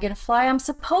dragonfly. I'm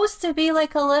supposed to be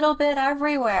like a little bit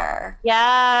everywhere.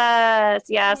 Yes,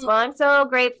 yes. Well, I'm so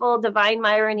grateful Divine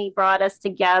Irony brought us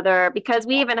together because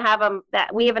we even have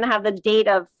the date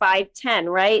of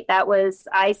 5/10, right? That was,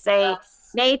 I say,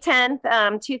 yes. May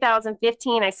 10th,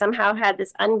 2015. I somehow had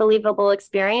this unbelievable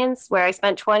experience where I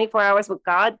spent 24 hours with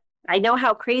God. I know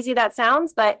how crazy that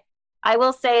sounds, but I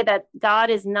will say that God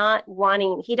is not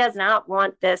he does not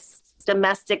want this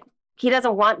domestic, he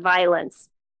doesn't want violence.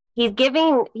 He's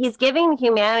giving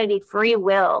humanity free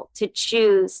will to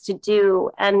choose to do.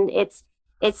 And it's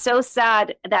so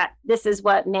sad that this is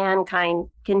what mankind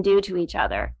can do to each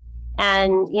other.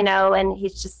 And, and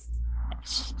he's just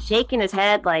shaking his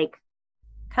head like,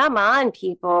 come on,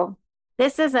 people,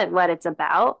 this isn't what it's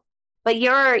about. But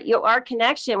our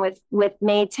connection with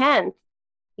May 10th,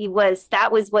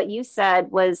 that was what you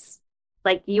said was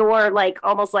like, you're like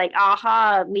almost like,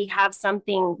 aha, we have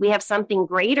something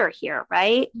greater here,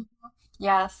 right?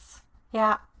 Yes.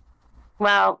 Yeah.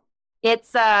 Well,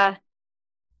 it's a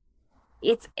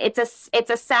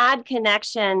sad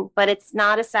connection, but it's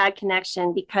not a sad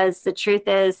connection because the truth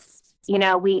is,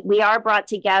 we are brought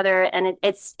together, and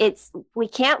we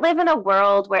can't live in a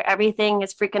world where everything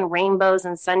is freaking rainbows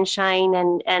and sunshine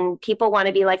and people want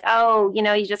to be like, oh,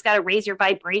 you just got to raise your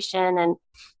vibration and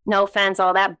no offense,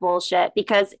 all that bullshit,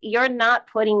 because you're not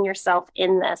putting yourself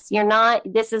in this. You're not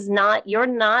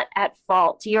at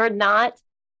fault. You're not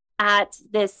at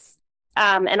this.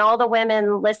 And all the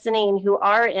women listening who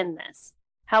are in this.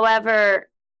 However,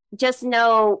 just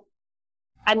know,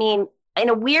 I mean, in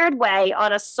a weird way,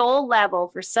 on a soul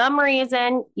level, for some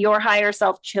reason, your higher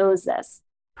self chose this,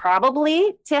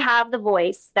 probably to have the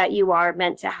voice that you are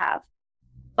meant to have.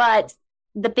 But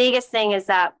the biggest thing is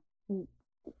that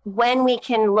when we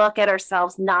can look at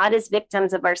ourselves not as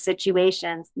victims of our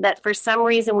situations, that for some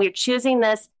reason we're choosing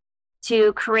this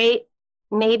to create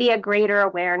maybe a greater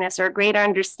awareness or a greater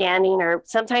understanding, or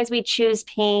sometimes we choose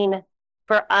pain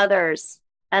for others.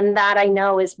 And that, I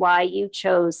know, is why you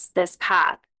chose this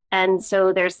path. And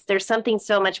so there's something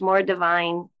so much more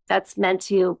divine that's meant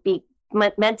to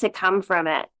come from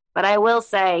it. But I will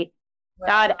say, wow,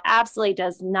 God absolutely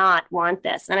does not want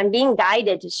this. And I'm being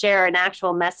guided to share an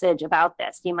actual message about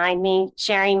this. Do you mind me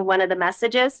sharing one of the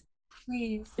messages?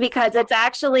 Please. Because it's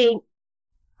actually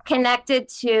connected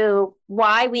to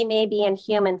why we may be in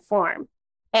human form.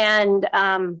 And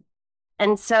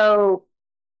so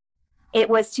it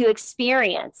was to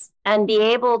experience and be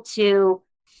able to,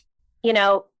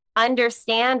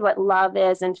 understand what love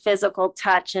is and physical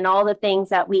touch and all the things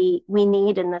that we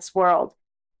need in this world.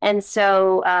 And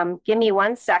so give me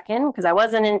 1 second, because I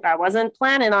wasn't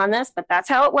planning on this, but that's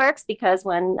how it works, because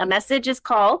when a message is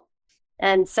called.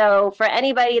 And so for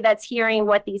anybody that's hearing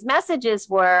what these messages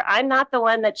were, I'm not the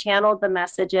one that channeled the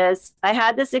messages. I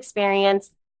had this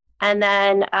experience, and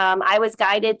then I was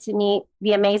guided to meet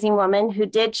the amazing woman who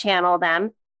did channel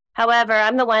them. However,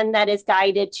 I'm the one that is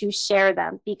guided to share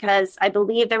them, because I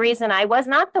believe the reason I was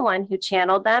not the one who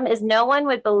channeled them is no one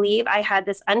would believe I had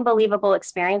this unbelievable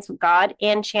experience with God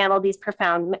and channeled these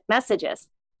profound messages.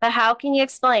 But how can you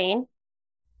explain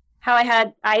how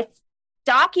I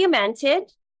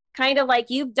documented kind of like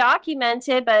you've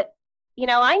documented, but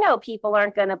I know people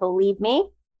aren't going to believe me,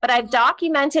 but I've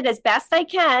documented as best I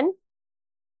can.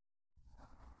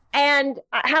 And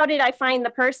how did I find the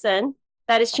person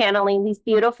that is channeling these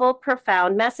beautiful,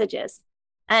 profound messages?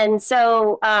 And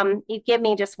so you give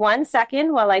me just 1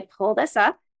 second while I pull this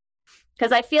up,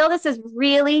 because I feel this is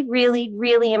really, really,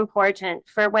 really important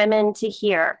for women to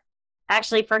hear,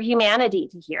 actually for humanity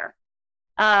to hear,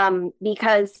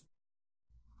 because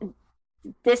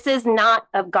this is not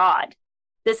of God.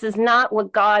 This is not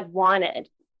what God wanted.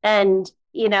 And,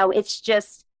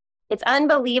 it's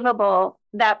unbelievable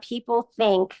that people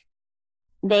think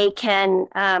they can,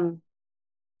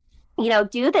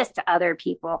 do this to other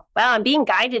people. Well, I'm being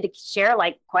guided to share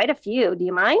like quite a few. Do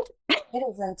you mind? It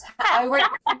is intense. I would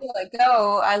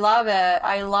go. I love it.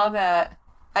 I love it.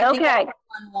 I think Okay.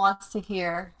 everyone wants to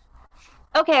hear.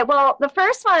 Okay. Well, the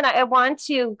first one I want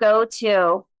to go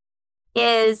to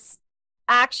is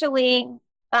actually,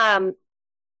 um,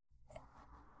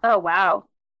 oh, wow.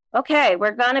 Okay,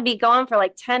 we're going to be going for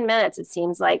like 10 minutes, it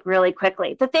seems like, really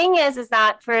quickly. The thing is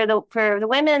that for the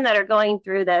women that are going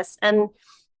through this, and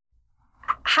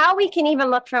how we can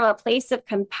even look from a place of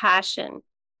compassion,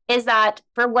 is that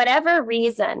for whatever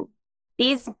reason,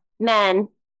 these men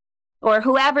or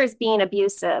whoever's being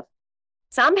abusive,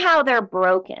 somehow they're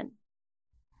broken.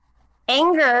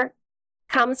 Anger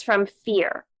comes from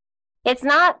fear. It's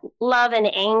not love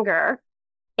and anger.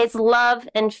 It's love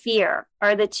and fear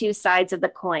are the two sides of the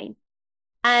coin.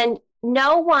 And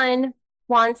no one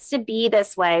wants to be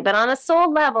this way, but on a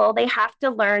soul level, they have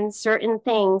to learn certain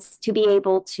things to be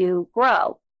able to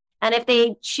grow. And if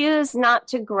they choose not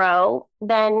to grow,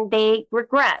 then they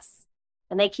regress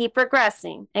and they keep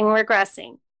regressing and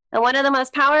regressing. And one of the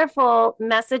most powerful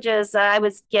messages I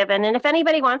was given, and if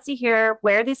anybody wants to hear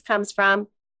where this comes from,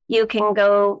 you can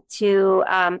go to,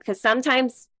 because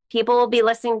sometimes people will be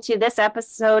listening to this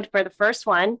episode for the first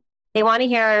one. They want to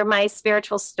hear my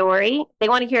spiritual story. They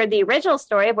want to hear the original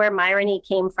story of where Myrony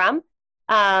came from.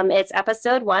 It's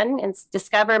episode 1. It's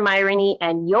Discover Myrony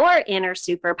and Your Inner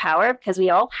Superpower, because we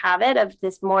all have it, of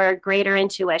this more greater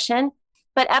intuition.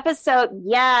 But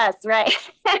yes, right.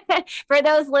 For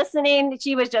those listening,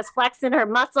 she was just flexing her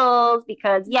muscles,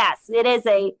 because yes, it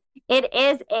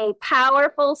is a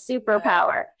powerful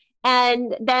superpower.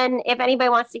 And then if anybody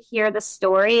wants to hear the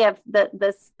story of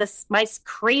this my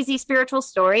crazy spiritual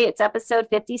story, it's episode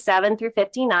 57 through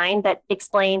 59 that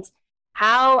explains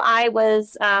how I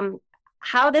was,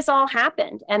 how this all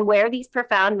happened and where these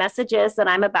profound messages that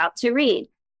I'm about to read.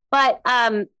 But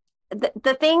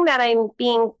the thing that I'm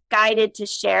being guided to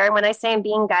share, when I say I'm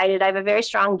being guided, I have a very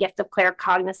strong gift of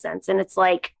claircognizance. And it's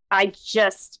like,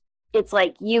 it's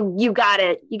like, you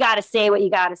gotta say what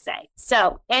you gotta say.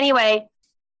 So anyway,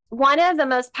 one of the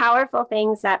most powerful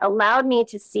things that allowed me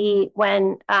to see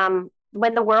when you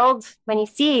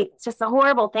see just the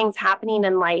horrible things happening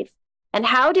in life, and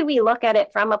how do we look at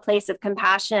it from a place of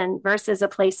compassion versus a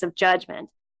place of judgment,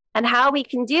 and how we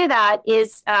can do that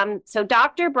is, so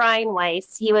Dr. Brian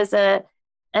Weiss, he was an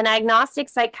agnostic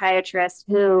psychiatrist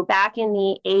who back in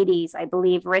the 80s, I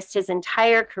believe, risked his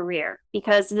entire career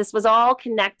because this was all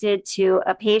connected to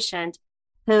a patient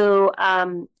who,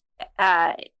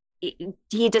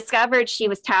 he discovered she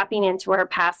was tapping into her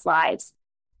past lives,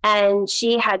 and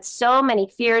she had so many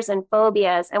fears and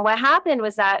phobias. And what happened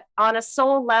was that on a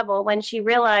soul level, when she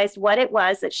realized what it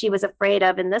was that she was afraid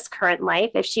of in this current life,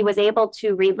 if she was able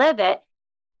to relive it,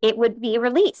 it would be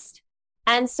released.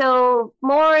 And so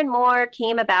more and more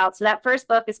came about. So that first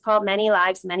book is called Many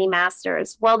Lives, Many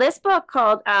Masters. Well, this book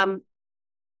called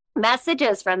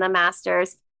Messages from the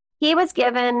Masters, he was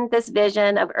given this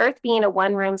vision of Earth being a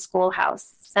one-room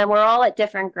schoolhouse, and we're all at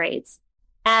different grades.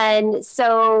 And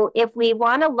so if we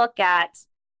want to look at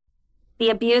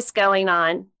the abuse going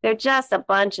on, they're just a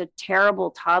bunch of terrible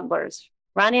toddlers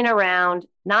running around,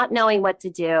 not knowing what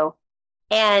to do.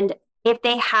 And if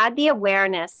they had the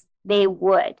awareness, they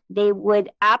would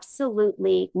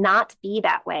absolutely not be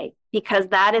that way, because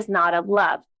that is not of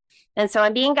love. And so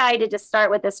I'm being guided to start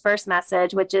with this first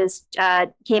message, which is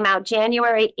came out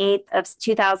January 8th of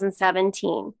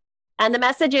 2017. And the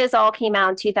messages all came out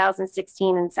in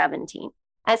 2016 and 17.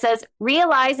 It says,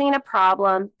 realizing a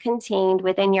problem contained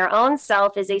within your own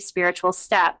self is a spiritual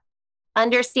step.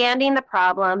 Understanding the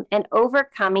problem and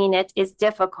overcoming it is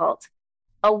difficult.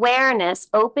 Awareness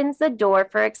opens the door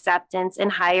for acceptance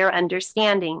and higher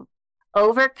understanding.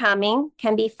 Overcoming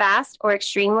can be fast or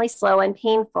extremely slow and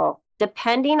painful,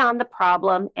 depending on the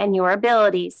problem and your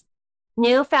abilities.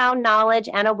 Newfound knowledge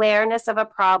and awareness of a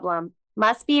problem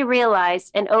must be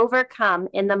realized and overcome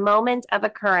in the moment of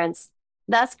occurrence.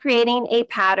 thus creating a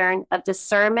pattern of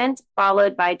discernment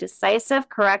followed by decisive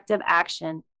corrective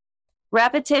action.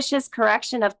 Repetitious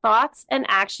correction of thoughts and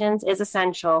actions is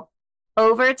essential.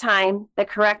 Over time, the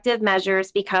corrective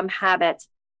measures become habit.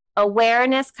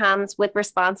 Awareness comes with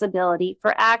responsibility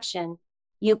for action.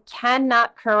 You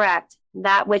cannot correct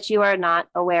that which you are not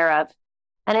aware of.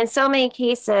 And in so many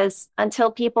cases,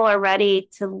 until people are ready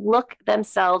to look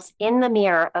themselves in the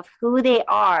mirror of who they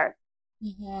are,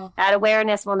 that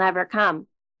awareness will never come.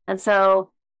 And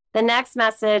so the next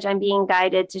message I'm being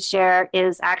guided to share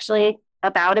is actually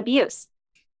about abuse.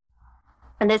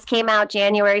 And this came out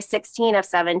January 16 of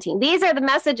 17. These are the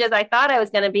messages I thought I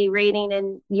was going to be reading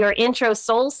in your intro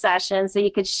soul session so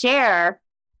you could share.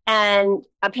 And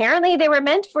apparently they were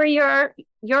meant for your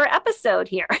episode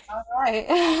here. All right.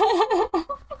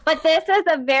 But this is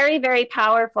a very, very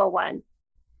powerful one.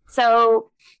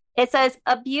 So it says,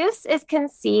 abuse is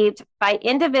conceived by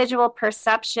individual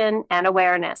perception and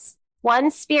awareness.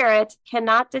 One spirit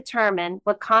cannot determine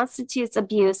what constitutes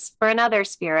abuse for another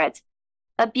spirit.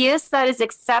 Abuse that is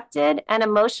accepted and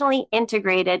emotionally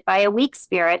integrated by a weak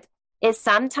spirit is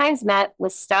sometimes met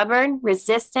with stubborn,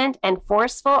 resistant, and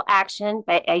forceful action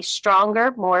by a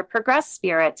stronger, more progressed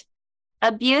spirit.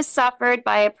 Abuse suffered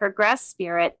by a progressed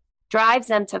spirit drives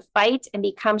them to fight and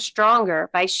become stronger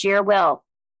by sheer will.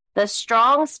 The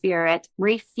strong spirit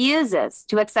refuses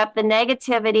to accept the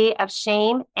negativity of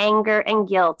shame, anger, and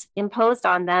guilt imposed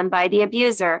on them by the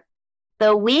abuser.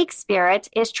 The weak spirit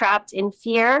is trapped in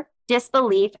fear,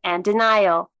 disbelief, and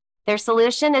denial. Their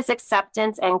solution is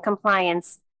acceptance and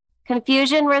compliance.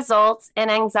 Confusion results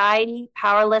and anxiety,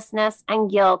 powerlessness,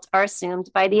 and guilt are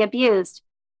assumed by the abused.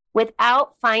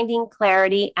 Without finding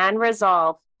clarity and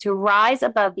resolve to rise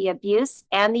above the abuse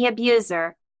and the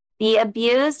abuser, the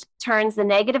abused turns the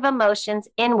negative emotions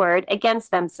inward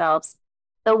against themselves.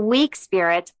 The weak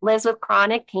spirit lives with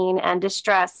chronic pain and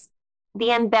distress. The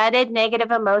embedded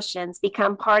negative emotions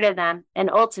become part of them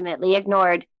and ultimately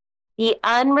ignored. The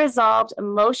unresolved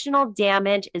emotional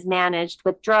damage is managed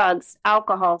with drugs,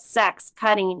 alcohol, sex,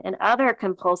 cutting, and other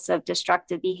compulsive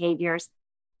destructive behaviors.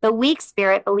 The weak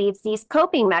spirit believes these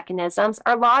coping mechanisms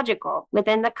are logical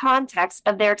within the context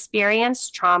of their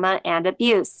experience, trauma, and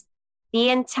abuse. The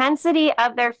intensity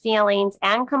of their feelings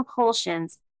and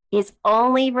compulsions is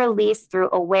only released through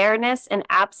awareness and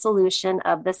absolution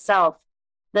of the self.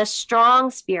 The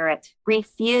strong spirit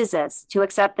refuses to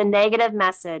accept the negative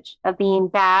message of being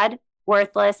bad,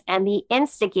 worthless, and the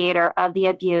instigator of the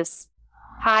abuse.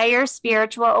 Higher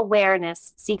spiritual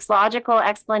awareness seeks logical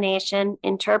explanation,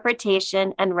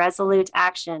 interpretation, and resolute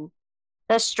action.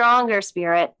 The stronger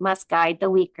spirit must guide the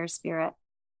weaker spirit.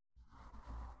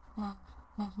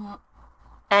 Mm-hmm.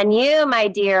 And you, my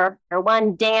dear, are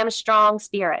one damn strong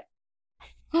spirit.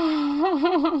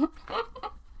 And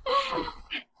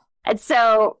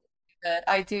so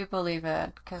I do believe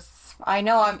it because I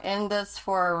know I'm in this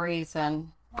for a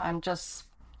reason.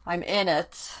 I'm in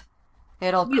it.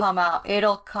 It'll come out.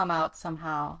 It'll come out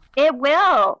somehow. It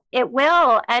will. It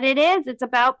will. And it is. It's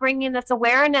about bringing this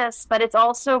awareness, but it's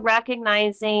also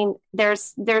recognizing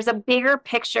there's a bigger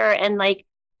picture. And like,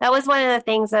 that was one of the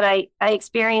things that I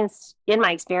experienced in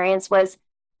my experience was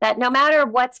that no matter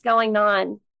what's going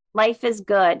on, life is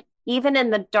good. Even in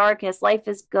the darkest, life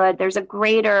is good. There's a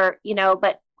greater,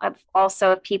 but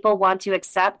also if people want to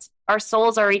accept, our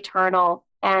souls are eternal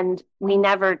and we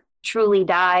never truly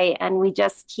die and we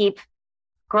just keep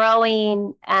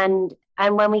growing. And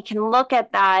when we can look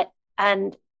at that,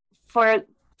 and for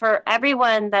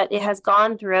everyone that it has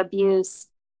gone through abuse,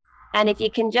 and if you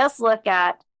can just look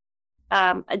at,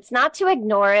 it's not to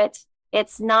ignore it.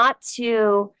 It's not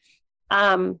to,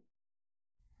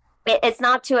 it's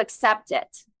not to accept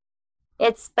it.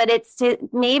 But it's to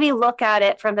maybe look at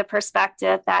it from the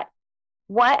perspective that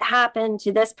what happened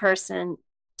to this person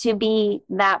to be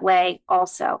that way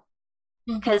also.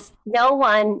 Because no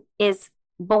one is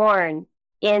born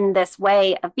in this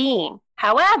way of being.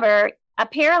 However,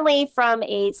 apparently from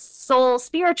a soul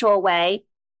spiritual way,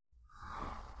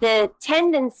 the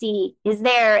tendency is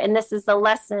there, and this is the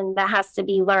lesson that has to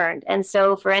be learned. And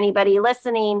so for anybody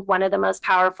listening, one of the most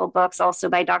powerful books also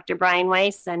by Dr. Brian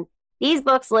Weiss, and these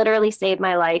books literally saved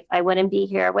my life. I wouldn't be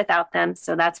here without them.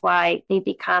 So that's why they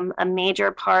become a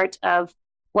major part of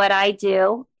what I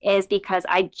do, is because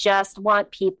I just want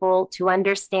people to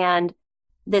understand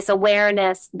this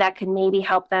awareness that can maybe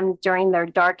help them during their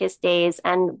darkest days.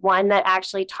 And one that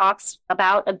actually talks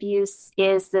about abuse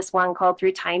is this one called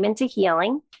Through Time into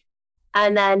Healing.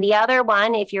 And then the other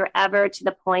one, if you're ever to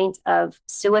the point of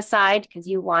suicide because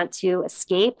you want to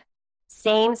escape,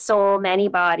 Same Soul, Many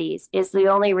Bodies is the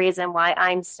only reason why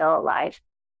I'm still alive.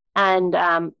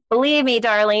 And believe me,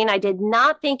 Darlene, I did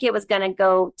not think it was going to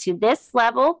go to this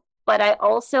level, but I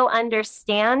also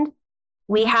understand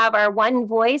we have our one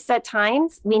voice at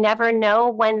times. We never know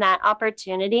when that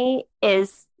opportunity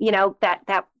is,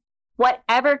 that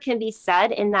whatever can be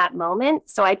said in that moment.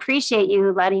 So I appreciate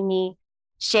you letting me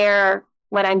share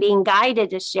what I'm being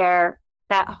guided to share,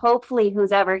 that hopefully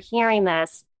who's ever hearing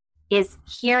this is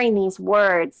hearing these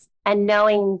words and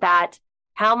knowing that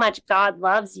how much God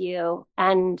loves you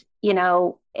and,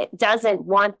 it doesn't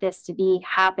want this to be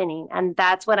happening. And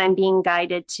that's what I'm being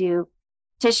guided to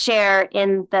share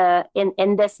in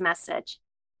this message.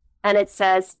 And it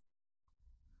says,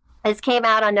 this came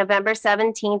out on November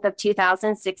 17th of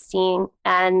 2016.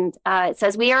 And it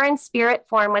says, we are in spirit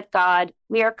form with God.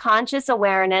 We are conscious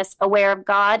awareness, aware of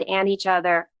God and each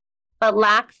other, but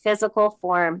lack physical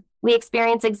form. We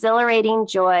experience exhilarating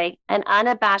joy and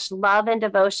unabashed love and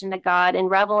devotion to God and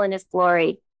revel in his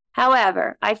glory.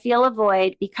 However, I feel a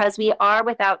void because we are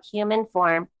without human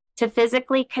form to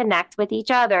physically connect with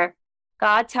each other.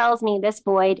 God tells me this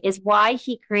void is why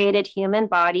he created human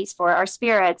bodies for our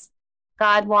spirits.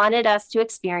 God wanted us to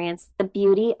experience the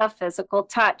beauty of physical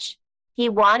touch. He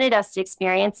wanted us to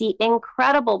experience the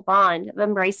incredible bond of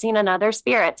embracing another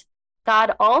spirit.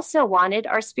 God also wanted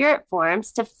our spirit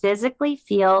forms to physically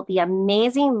feel the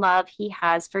amazing love he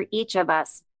has for each of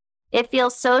us. It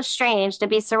feels so strange to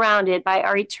be surrounded by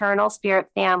our eternal spirit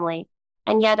family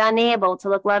and yet unable to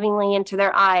look lovingly into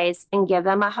their eyes and give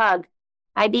them a hug.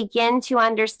 I begin to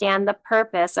understand the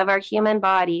purpose of our human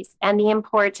bodies and the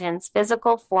importance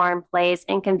physical form plays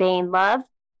in conveying love,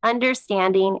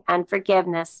 understanding, and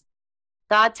forgiveness.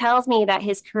 God tells me that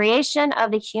his creation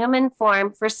of the human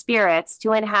form for spirits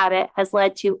to inhabit has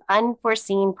led to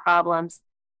unforeseen problems.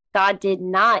 God did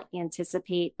not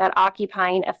anticipate that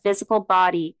occupying a physical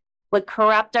body would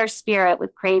corrupt our spirit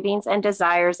with cravings and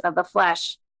desires of the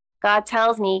flesh. God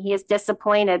tells me he is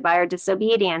disappointed by our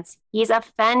disobedience. He's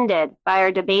offended by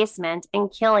our debasement and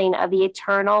killing of the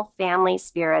eternal family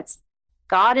spirits.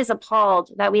 God is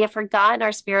appalled that we have forgotten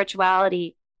our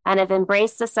spirituality and have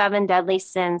embraced the 7 deadly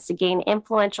sins to gain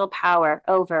influential power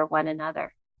over one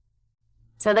another.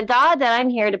 So the God that I'm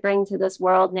here to bring to this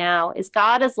world now is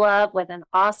God is love with an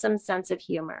awesome sense of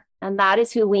humor. And that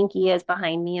is who Winky is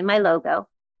behind me in my logo.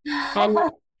 And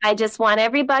I just want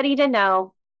everybody to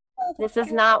know this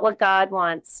is not what God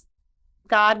wants.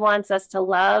 God wants us to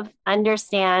love,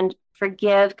 understand,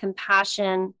 forgive,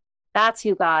 compassion. That's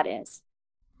who God is.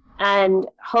 And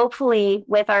hopefully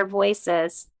with our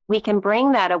voices, we can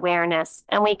bring that awareness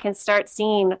and we can start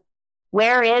seeing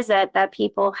where is it that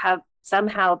people have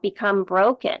somehow become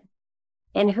broken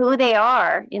in who they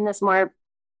are in this more,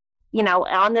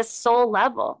 on this soul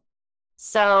level.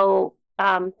 So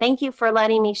thank you for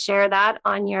letting me share that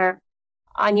on your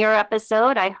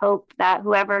episode. I hope that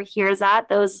whoever hears that,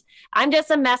 I'm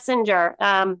just a messenger.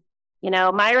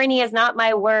 Myrony is not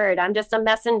my word. I'm just a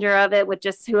messenger of it with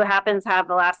just who happens to have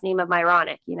the last name of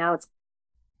Myronic.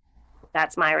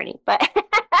 That's Myrony, but I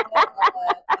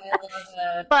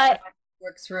love it. but It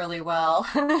works really well.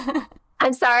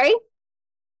 I'm sorry.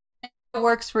 It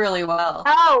works really well.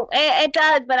 Oh, it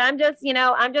does. But I'm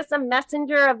just a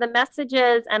messenger of the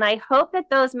messages. And I hope that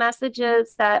those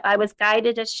messages that I was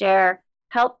guided to share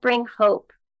help bring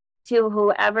hope to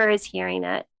whoever is hearing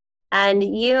it. And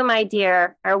you, my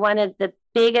dear, are one of the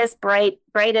biggest,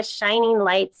 brightest, shining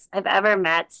lights I've ever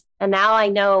met. And now I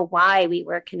know why we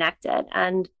were connected.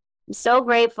 And I'm so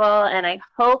grateful. And I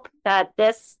hope that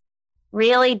this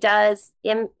really does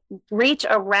reach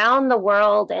around the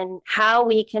world and how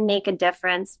we can make a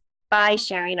difference by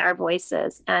sharing our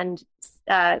voices and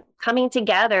coming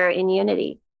together in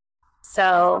unity.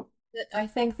 So I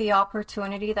think the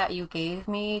opportunity that you gave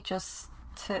me just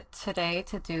today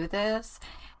to do this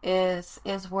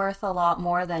is worth a lot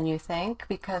more than you think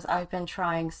because I've been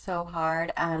trying so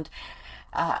hard and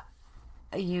uh,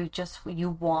 you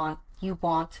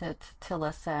wanted to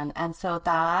listen, and so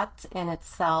that in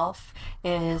itself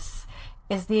is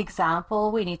the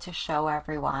example we need to show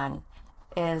everyone,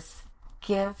 is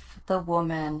give the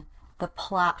woman the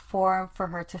platform for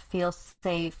her to feel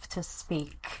safe to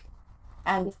speak,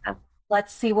 and yeah.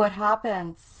 let's see what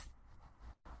happens.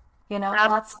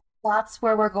 That's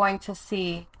where we're going to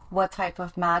see what type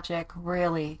of magic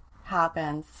really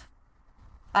happens.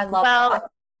 I love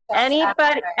Well,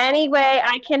 any way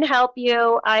I can help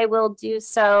you, I will do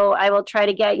so. I will try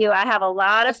to get you. I have a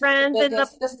lot of friends in the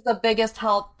this is the biggest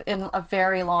help in a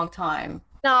very long time.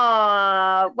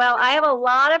 No, well, I have a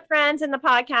lot of friends in the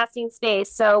podcasting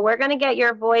space, so we're going to get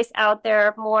your voice out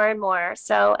there more and more.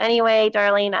 So anyway,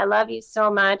 Darlene, I love you so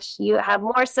much. You have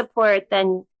more support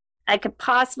than I could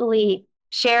possibly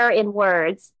share in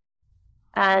words.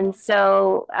 And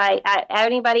so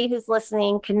anybody who's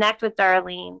listening, connect with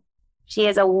Darlene. She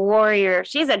is a warrior.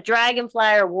 She's a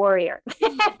dragonflyer warrior,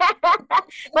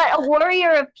 but a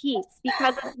warrior of peace,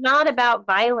 because it's not about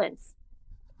violence.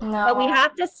 But we No.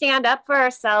 have to stand up for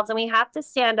ourselves, and we have to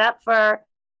stand up for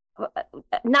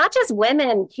not just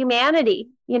women, humanity.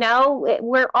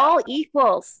 We're all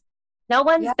equals. No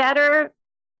one's Yeah. better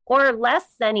or less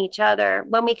than each other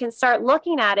when we can start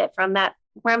looking at it from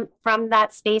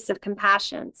that space of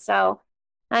compassion. So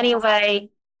Yes. anyway,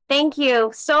 thank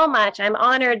you so much. I'm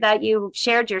honored that you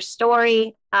shared your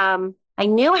story. I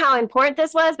knew how important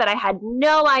this was, but I had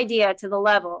no idea to the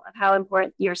level of how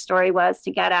important your story was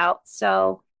to get out.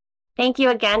 So thank you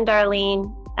again,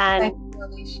 Darlene. And Thank you,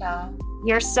 Alicia.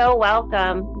 you're so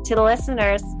welcome. To the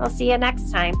listeners, I'll see you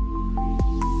next time.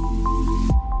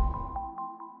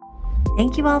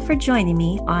 Thank you all for joining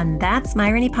me on That's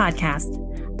Myrony podcast.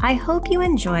 I hope you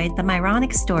enjoyed the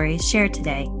Myronic stories shared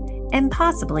today and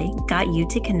possibly got you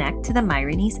to connect to the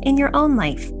Myronies in your own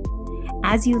life.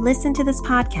 As you listen to this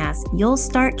podcast, you'll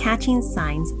start catching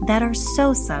signs that are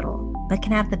so subtle but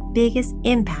can have the biggest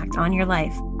impact on your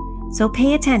life. So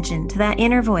pay attention to that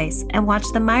inner voice and watch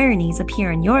the Myronies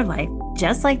appear in your life,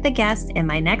 just like the guest in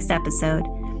my next episode.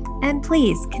 And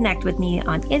please connect with me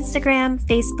on Instagram,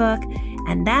 Facebook,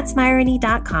 and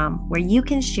that'smyrony.com, where you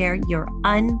can share your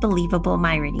unbelievable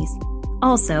Myronies.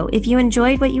 Also, if you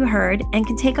enjoyed what you heard and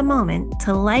can take a moment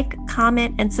to like,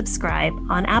 comment, and subscribe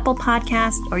on Apple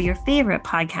Podcast or your favorite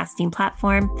podcasting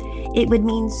platform, it would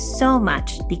mean so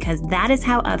much, because that is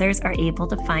how others are able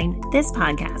to find this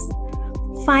podcast.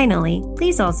 Finally,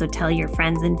 please also tell your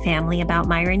friends and family about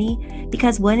Myrony,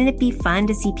 because wouldn't it be fun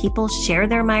to see people share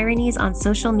their Myronies on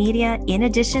social media in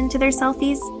addition to their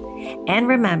selfies? And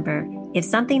remember, if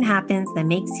something happens that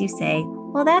makes you say,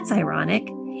 well, that's ironic,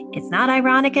 it's not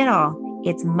ironic at all.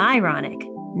 It's Myronic.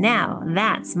 Now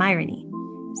that's Myrony.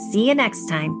 See you next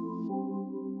time.